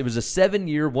 all this. It was a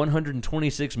 7-year,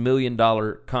 $126 million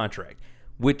contract,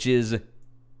 which is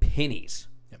pennies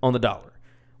on the dollar.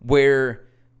 Where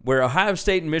Ohio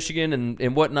State and Michigan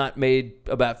and whatnot made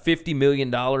about $50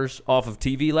 million off of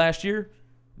TV last year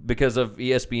because of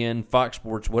ESPN, Fox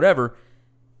Sports, whatever,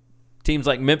 teams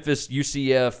like Memphis,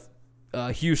 UCF,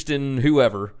 Houston,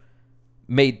 whoever,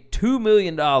 made $2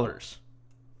 million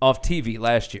off TV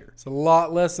last year. It's a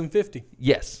lot less than 50.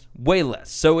 Yes, way less.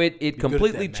 So it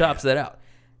completely chops that out.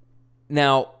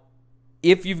 Now,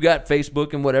 if you've got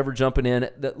Facebook and whatever jumping in,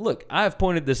 look, I've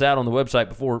pointed this out on the website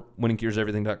before,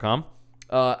 winningcureseverything.com.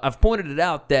 I've pointed it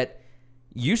out that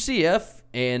UCF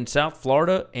and South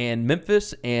Florida and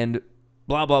Memphis and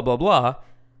blah, blah, blah, blah,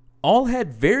 all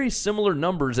had very similar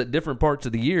numbers at different parts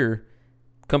of the year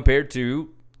compared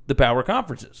to the power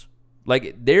conferences.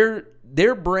 Like, their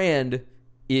brand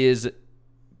is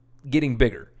getting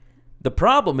bigger. The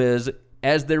problem is,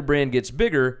 as their brand gets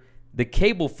bigger, the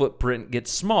cable footprint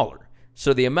gets smaller.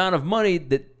 So the amount of money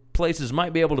that places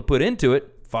might be able to put into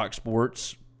it, Fox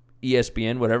Sports,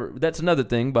 ESPN, whatever, that's another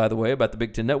thing, by the way, about the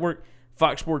Big Ten Network.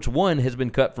 Fox Sports 1 has been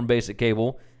cut from basic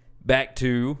cable back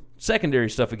to secondary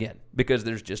stuff again because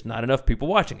there's just not enough people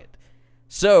watching it.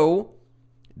 So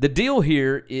the deal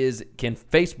here is, can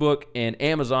Facebook and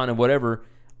Amazon and whatever,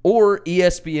 or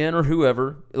ESPN or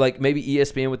whoever, like maybe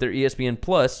ESPN with their ESPN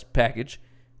Plus package,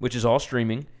 which is all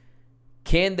streaming,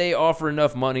 can they offer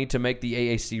enough money to make the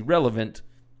AAC relevant?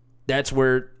 That's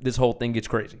where this whole thing gets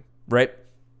crazy, right?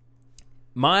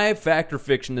 My fact or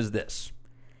fiction is this.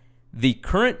 The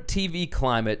current TV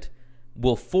climate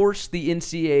will force the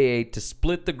NCAA to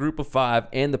split the Group of Five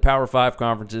and the Power Five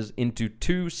conferences into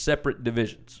two separate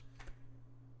divisions.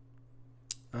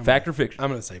 Fact or fiction? I'm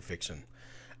going to say fiction.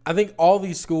 I think all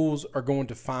these schools are going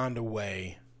to find a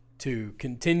way to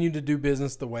continue to do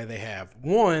business the way they have.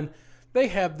 One, they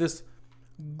have this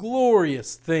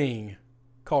glorious thing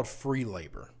called free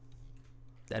labor.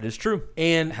 That is true.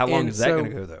 And how long is that going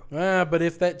to go, though? But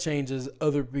if that changes,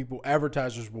 other people,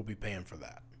 advertisers will be paying for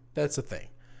that. That's the thing.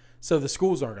 So the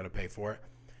schools aren't going to pay for it.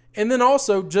 And then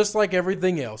also, just like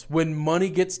everything else, when money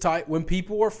gets tight, when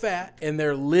people are fat and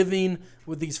they're living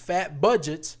with these fat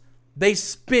budgets, they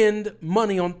spend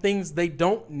money on things they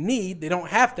don't need, they don't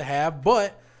have to have,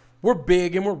 but we're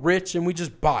big and we're rich and we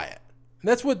just buy it. And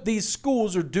that's what these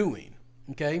schools are doing,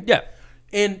 okay? Yeah.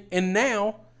 And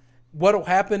now what will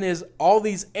happen is all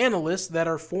these analysts that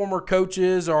are former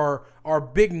coaches or are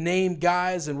big name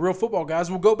guys and real football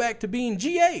guys will go back to being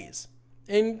GAs.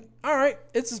 And all right,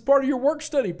 this is part of your work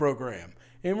study program,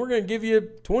 and we're going to give you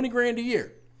 $20,000 a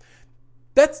year.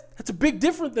 That's a big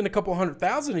difference than a couple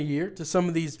 $100,000 a year to some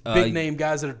of these big name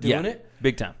guys that are doing it.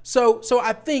 Big time. So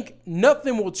I think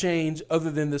nothing will change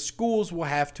other than the schools will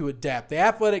have to adapt. The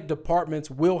athletic departments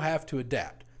will have to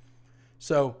adapt.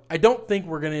 So I don't think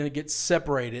we're going to get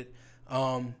separated.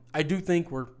 I do think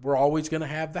we're always going to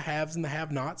have the haves and the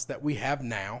have-nots that we have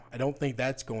now. I don't think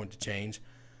that's going to change.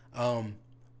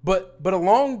 But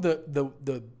along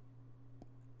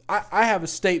I have a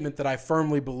statement that I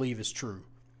firmly believe is true.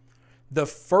 The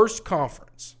first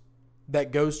conference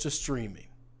that goes to streaming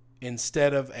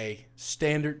instead of a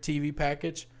standard TV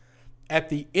package, at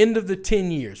the end of the 10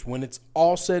 years, when it's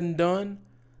all said and done,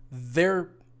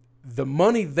 the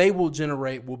money they will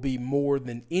generate will be more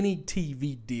than any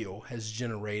TV deal has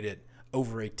generated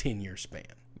over a 10-year span.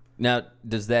 Now,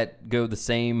 does that go the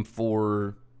same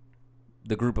for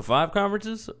the Group of Five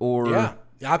conferences, or yeah,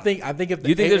 I think if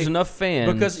you think there's enough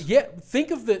fans, because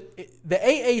think of the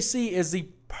AAC as the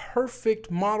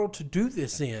perfect model to do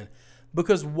this in,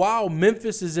 because while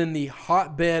Memphis is in the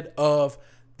hotbed of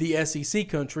the SEC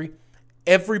country,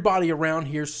 everybody around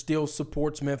here still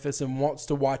supports Memphis and wants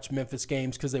to watch Memphis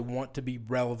games because they want to be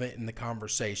relevant in the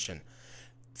conversation.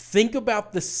 Think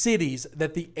about the cities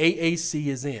that the AAC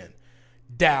is in: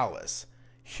 Dallas,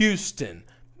 Houston.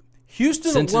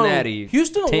 Cincinnati,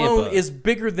 Houston Tampa alone is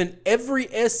bigger than every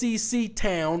SEC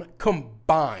town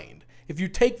combined. If you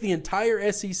take the entire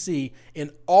SEC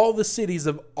and all the cities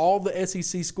of all the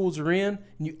SEC schools are in,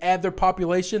 and you add their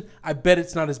population, I bet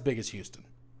it's not as big as Houston.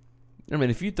 I mean,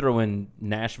 if you throw in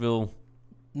Nashville,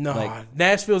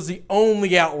 Nashville's the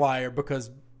only outlier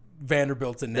because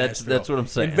Vanderbilt's in Nashville. That's what I'm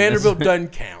saying. And Vanderbilt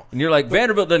doesn't count. And you're like,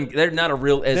 Vanderbilt doesn't. They're not a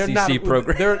real SEC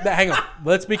program. Hang on,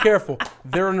 let's be careful.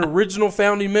 They're an original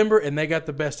founding member, and they got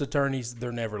the best attorneys.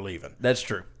 They're never leaving. That's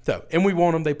true. So, and we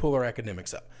want them. They pull our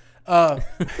academics up.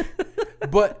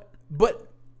 But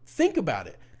think about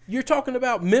it. You're talking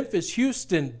about Memphis,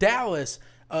 Houston, Dallas,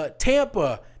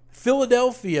 Tampa,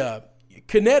 Philadelphia,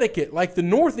 Connecticut. Like, the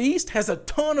Northeast has a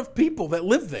ton of people that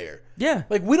live there. Yeah.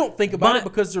 Like, we don't think about it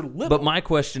because they're little. But my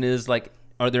question is, like,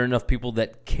 are there enough people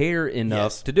that care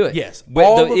enough to do it? Yes.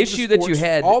 But the issue that you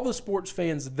had... All the sports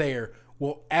fans there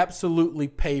will absolutely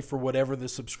pay for whatever the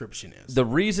subscription is. The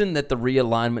reason that the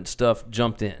realignment stuff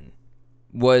jumped in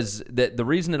was that the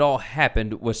reason it all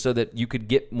happened was so that you could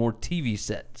get more TV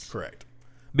sets. Correct.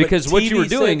 Because but what you were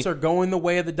doing... TV sets are going the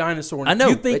way of the dinosaur. And I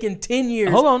know. If you think in 10 years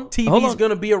TV is going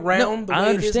to be around the way I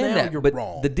understand it is now, that, you're but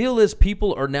wrong. The deal is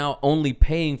people are now only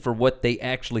paying for what they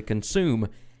actually consume.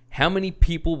 How many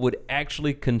people would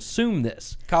actually consume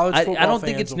this? College football I don't fans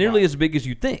think it's will nearly buy. as big as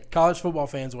you think. College football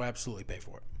fans will absolutely pay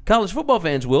for it. College football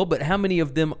fans will, but how many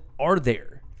of them are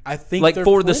there? I think like there are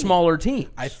for the plenty. smaller teams.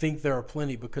 I think there are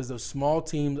plenty because those small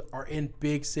teams are in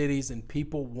big cities and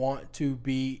people want to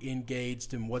be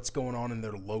engaged in what's going on in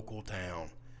their local town.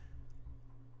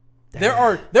 There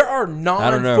are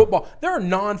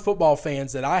non-football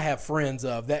fans that I have friends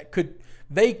of that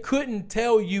couldn't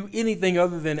tell you anything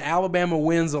other than Alabama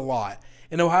wins a lot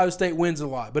and Ohio State wins a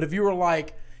lot. But if you were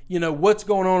like, what's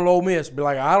going on at Ole Miss, be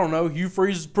like, I don't know, Hugh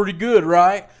Freeze is pretty good,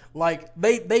 right? Like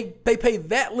they pay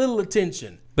that little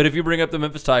attention. But if you bring up the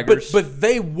Memphis Tigers, but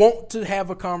they want to have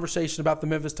a conversation about the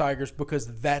Memphis Tigers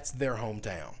because that's their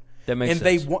hometown. That makes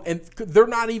sense. And they're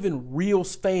not even real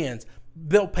fans.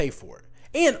 They'll pay for it.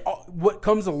 And what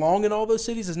comes along in all those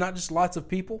cities is not just lots of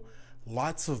people,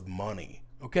 lots of money.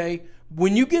 Okay,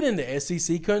 when you get into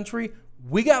SEC country,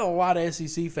 we got a lot of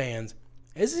SEC fans.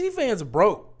 SEC fans are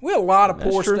broke. We have a lot of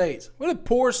poor states. We have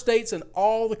poor states in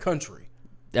all the country.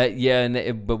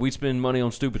 But we spend money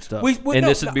on stupid stuff.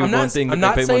 This would be one thing that they pay money for. I'm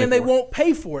not saying they won't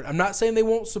pay for it. I'm not saying they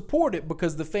won't support it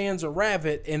because the fans are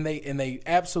rabid and they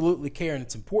absolutely care and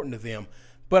it's important to them.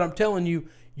 But I'm telling you,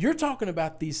 you're talking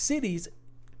about these cities,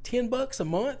 $10 a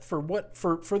month for what?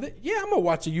 For the I'm gonna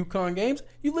watch the UConn games.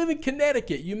 You live in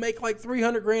Connecticut, you make like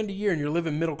 $300,000 a year, and you're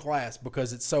living middle class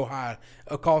because it's so high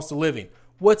a cost of living.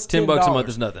 What's $10 a month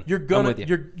is nothing. You're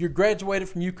graduated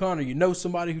from UConn or you know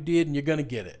somebody who did, and you're gonna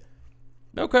get it.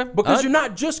 Okay. Because you're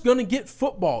not just going to get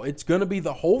football. It's going to be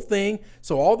the whole thing.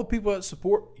 So all the people that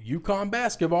support UConn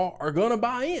basketball are going to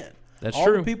buy in. That's all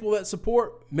true. The people that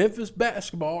support Memphis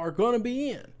basketball are going to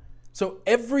be in. So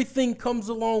everything comes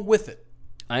along with it.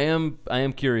 I am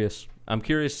curious. I'm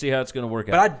curious to see how it's going to work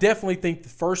out. But I definitely think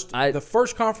the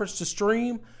first conference to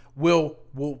stream will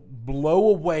blow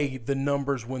away the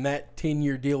numbers when that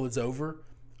 10-year deal is over.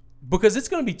 Because it's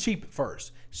going to be cheap at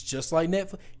first. It's just like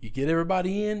Netflix. You get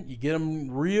everybody in, you get them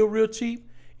real, real cheap,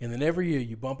 and then every year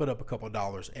you bump it up a couple of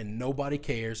dollars, and nobody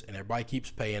cares, and everybody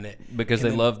keeps paying it. Because they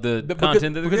love the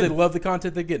content that they're getting. Because they love the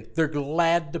content they're getting. They're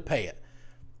glad to pay it.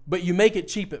 But you make it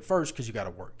cheap at first because you got to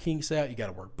work kinks out, you got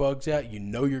to work bugs out. You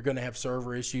know you're going to have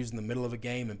server issues in the middle of a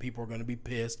game, and people are going to be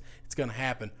pissed. It's going to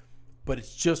happen. But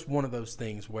it's just one of those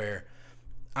things where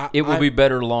it will be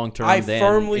better long term than any other option. I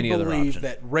firmly believe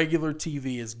that regular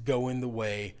TV is going the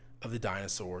way of the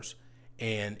dinosaurs.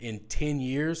 And in 10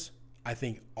 years, I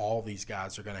think all these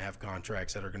guys are going to have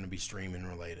contracts that are going to be streaming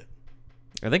related.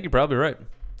 I think you're probably right.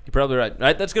 You're probably right. All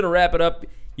right, that's going to wrap it up.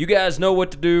 You guys know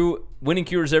what to do.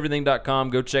 WinningCuresEverything.com.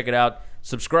 Go check it out.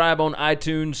 Subscribe on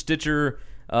iTunes, Stitcher.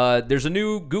 There's a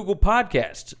new Google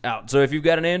Podcast out. So if you've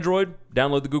got an Android,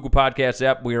 download the Google Podcast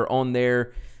app. We are on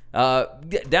there.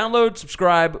 Download,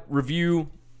 subscribe, review,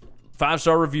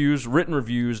 5-star reviews, written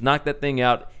reviews, knock that thing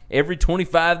out. Every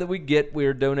 25 that we get, we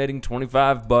are donating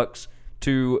 $25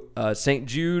 to St.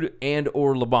 Jude and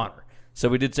or Le Bonheur. So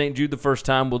we did St. Jude the first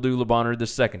time. We'll do Le Bonheur the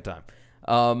second time.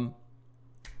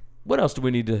 What else do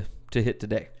we need to hit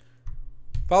today?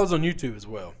 Follow us on YouTube as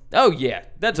well. Oh, yeah.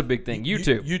 That's a big thing.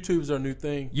 YouTube. YouTube's our new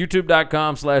thing.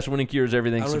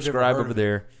 YouTube.com/winningcureseverything. Subscribe over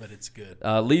there. But it's good.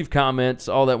 Leave comments,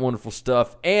 all that wonderful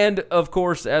stuff. And, of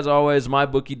course, as always,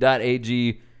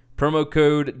 mybookie.ag, promo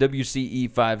code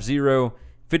WCE50,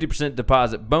 50%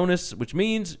 deposit bonus, which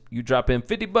means you drop in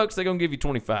 $50, they're going to give you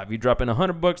 $25. You drop in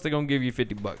 $100, they're going to give you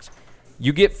 $50.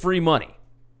 You get free money.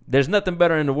 There's nothing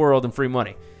better in the world than free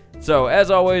money. So,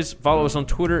 as always, follow us on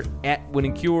Twitter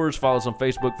 @WinningCures. Follow us on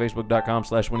Facebook,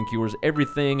 facebook.com/WinningCures.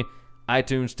 Everything,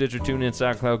 iTunes, Stitcher, TuneIn,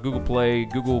 SoundCloud, Google Play,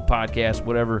 Google Podcasts,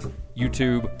 whatever,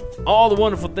 YouTube, all the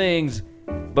wonderful things.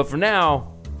 But for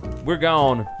now, we're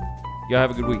gone. Y'all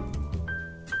have a good week.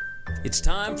 It's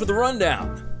time for the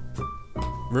rundown.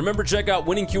 Remember, check out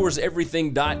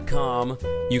winningcureseverything.com.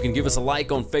 You can give us a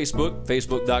like on Facebook,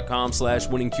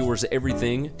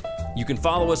 facebook.com/winningcureseverything. You can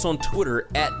follow us on Twitter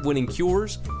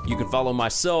 @winningcures. You can follow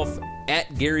myself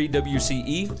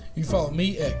 @GaryWCE. You can follow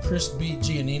me @Chris B.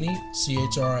 Giannini,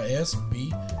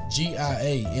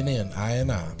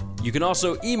 ChrisBGiannini. You can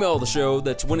also email the show.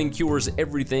 That's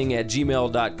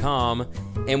winningcureseverything@gmail.com.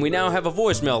 And we now have a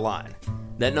voicemail line.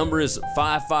 That number is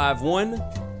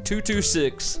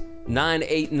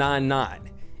 551-226-9899.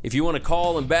 If you want to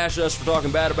call and bash us for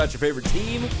talking bad about your favorite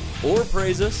team, or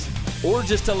praise us, or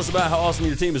just tell us about how awesome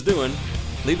your team is doing,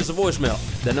 leave us a voicemail.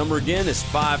 That number again is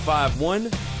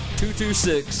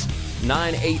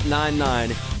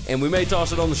 551-226-9899, and we may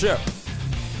toss it on the show.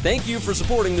 Thank you for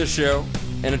supporting this show,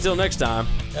 and until next time,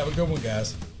 have a good one,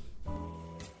 guys.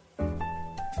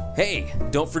 Hey,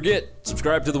 don't forget,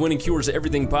 subscribe to the Winning Cures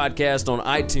Everything podcast on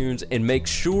iTunes and make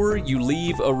sure you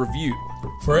leave a review.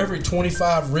 For every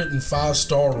 25 written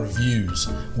 5-star reviews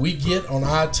we get on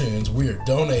iTunes, we are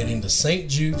donating to St.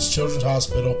 Jude's Children's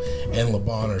Hospital and Le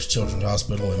Bonheur Children's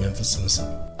Hospital in Memphis, Tennessee.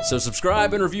 So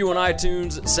subscribe and review on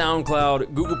iTunes,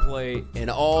 SoundCloud, Google Play, and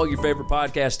all your favorite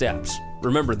podcast apps.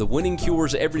 Remember, the Winning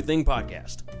Cures Everything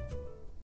podcast.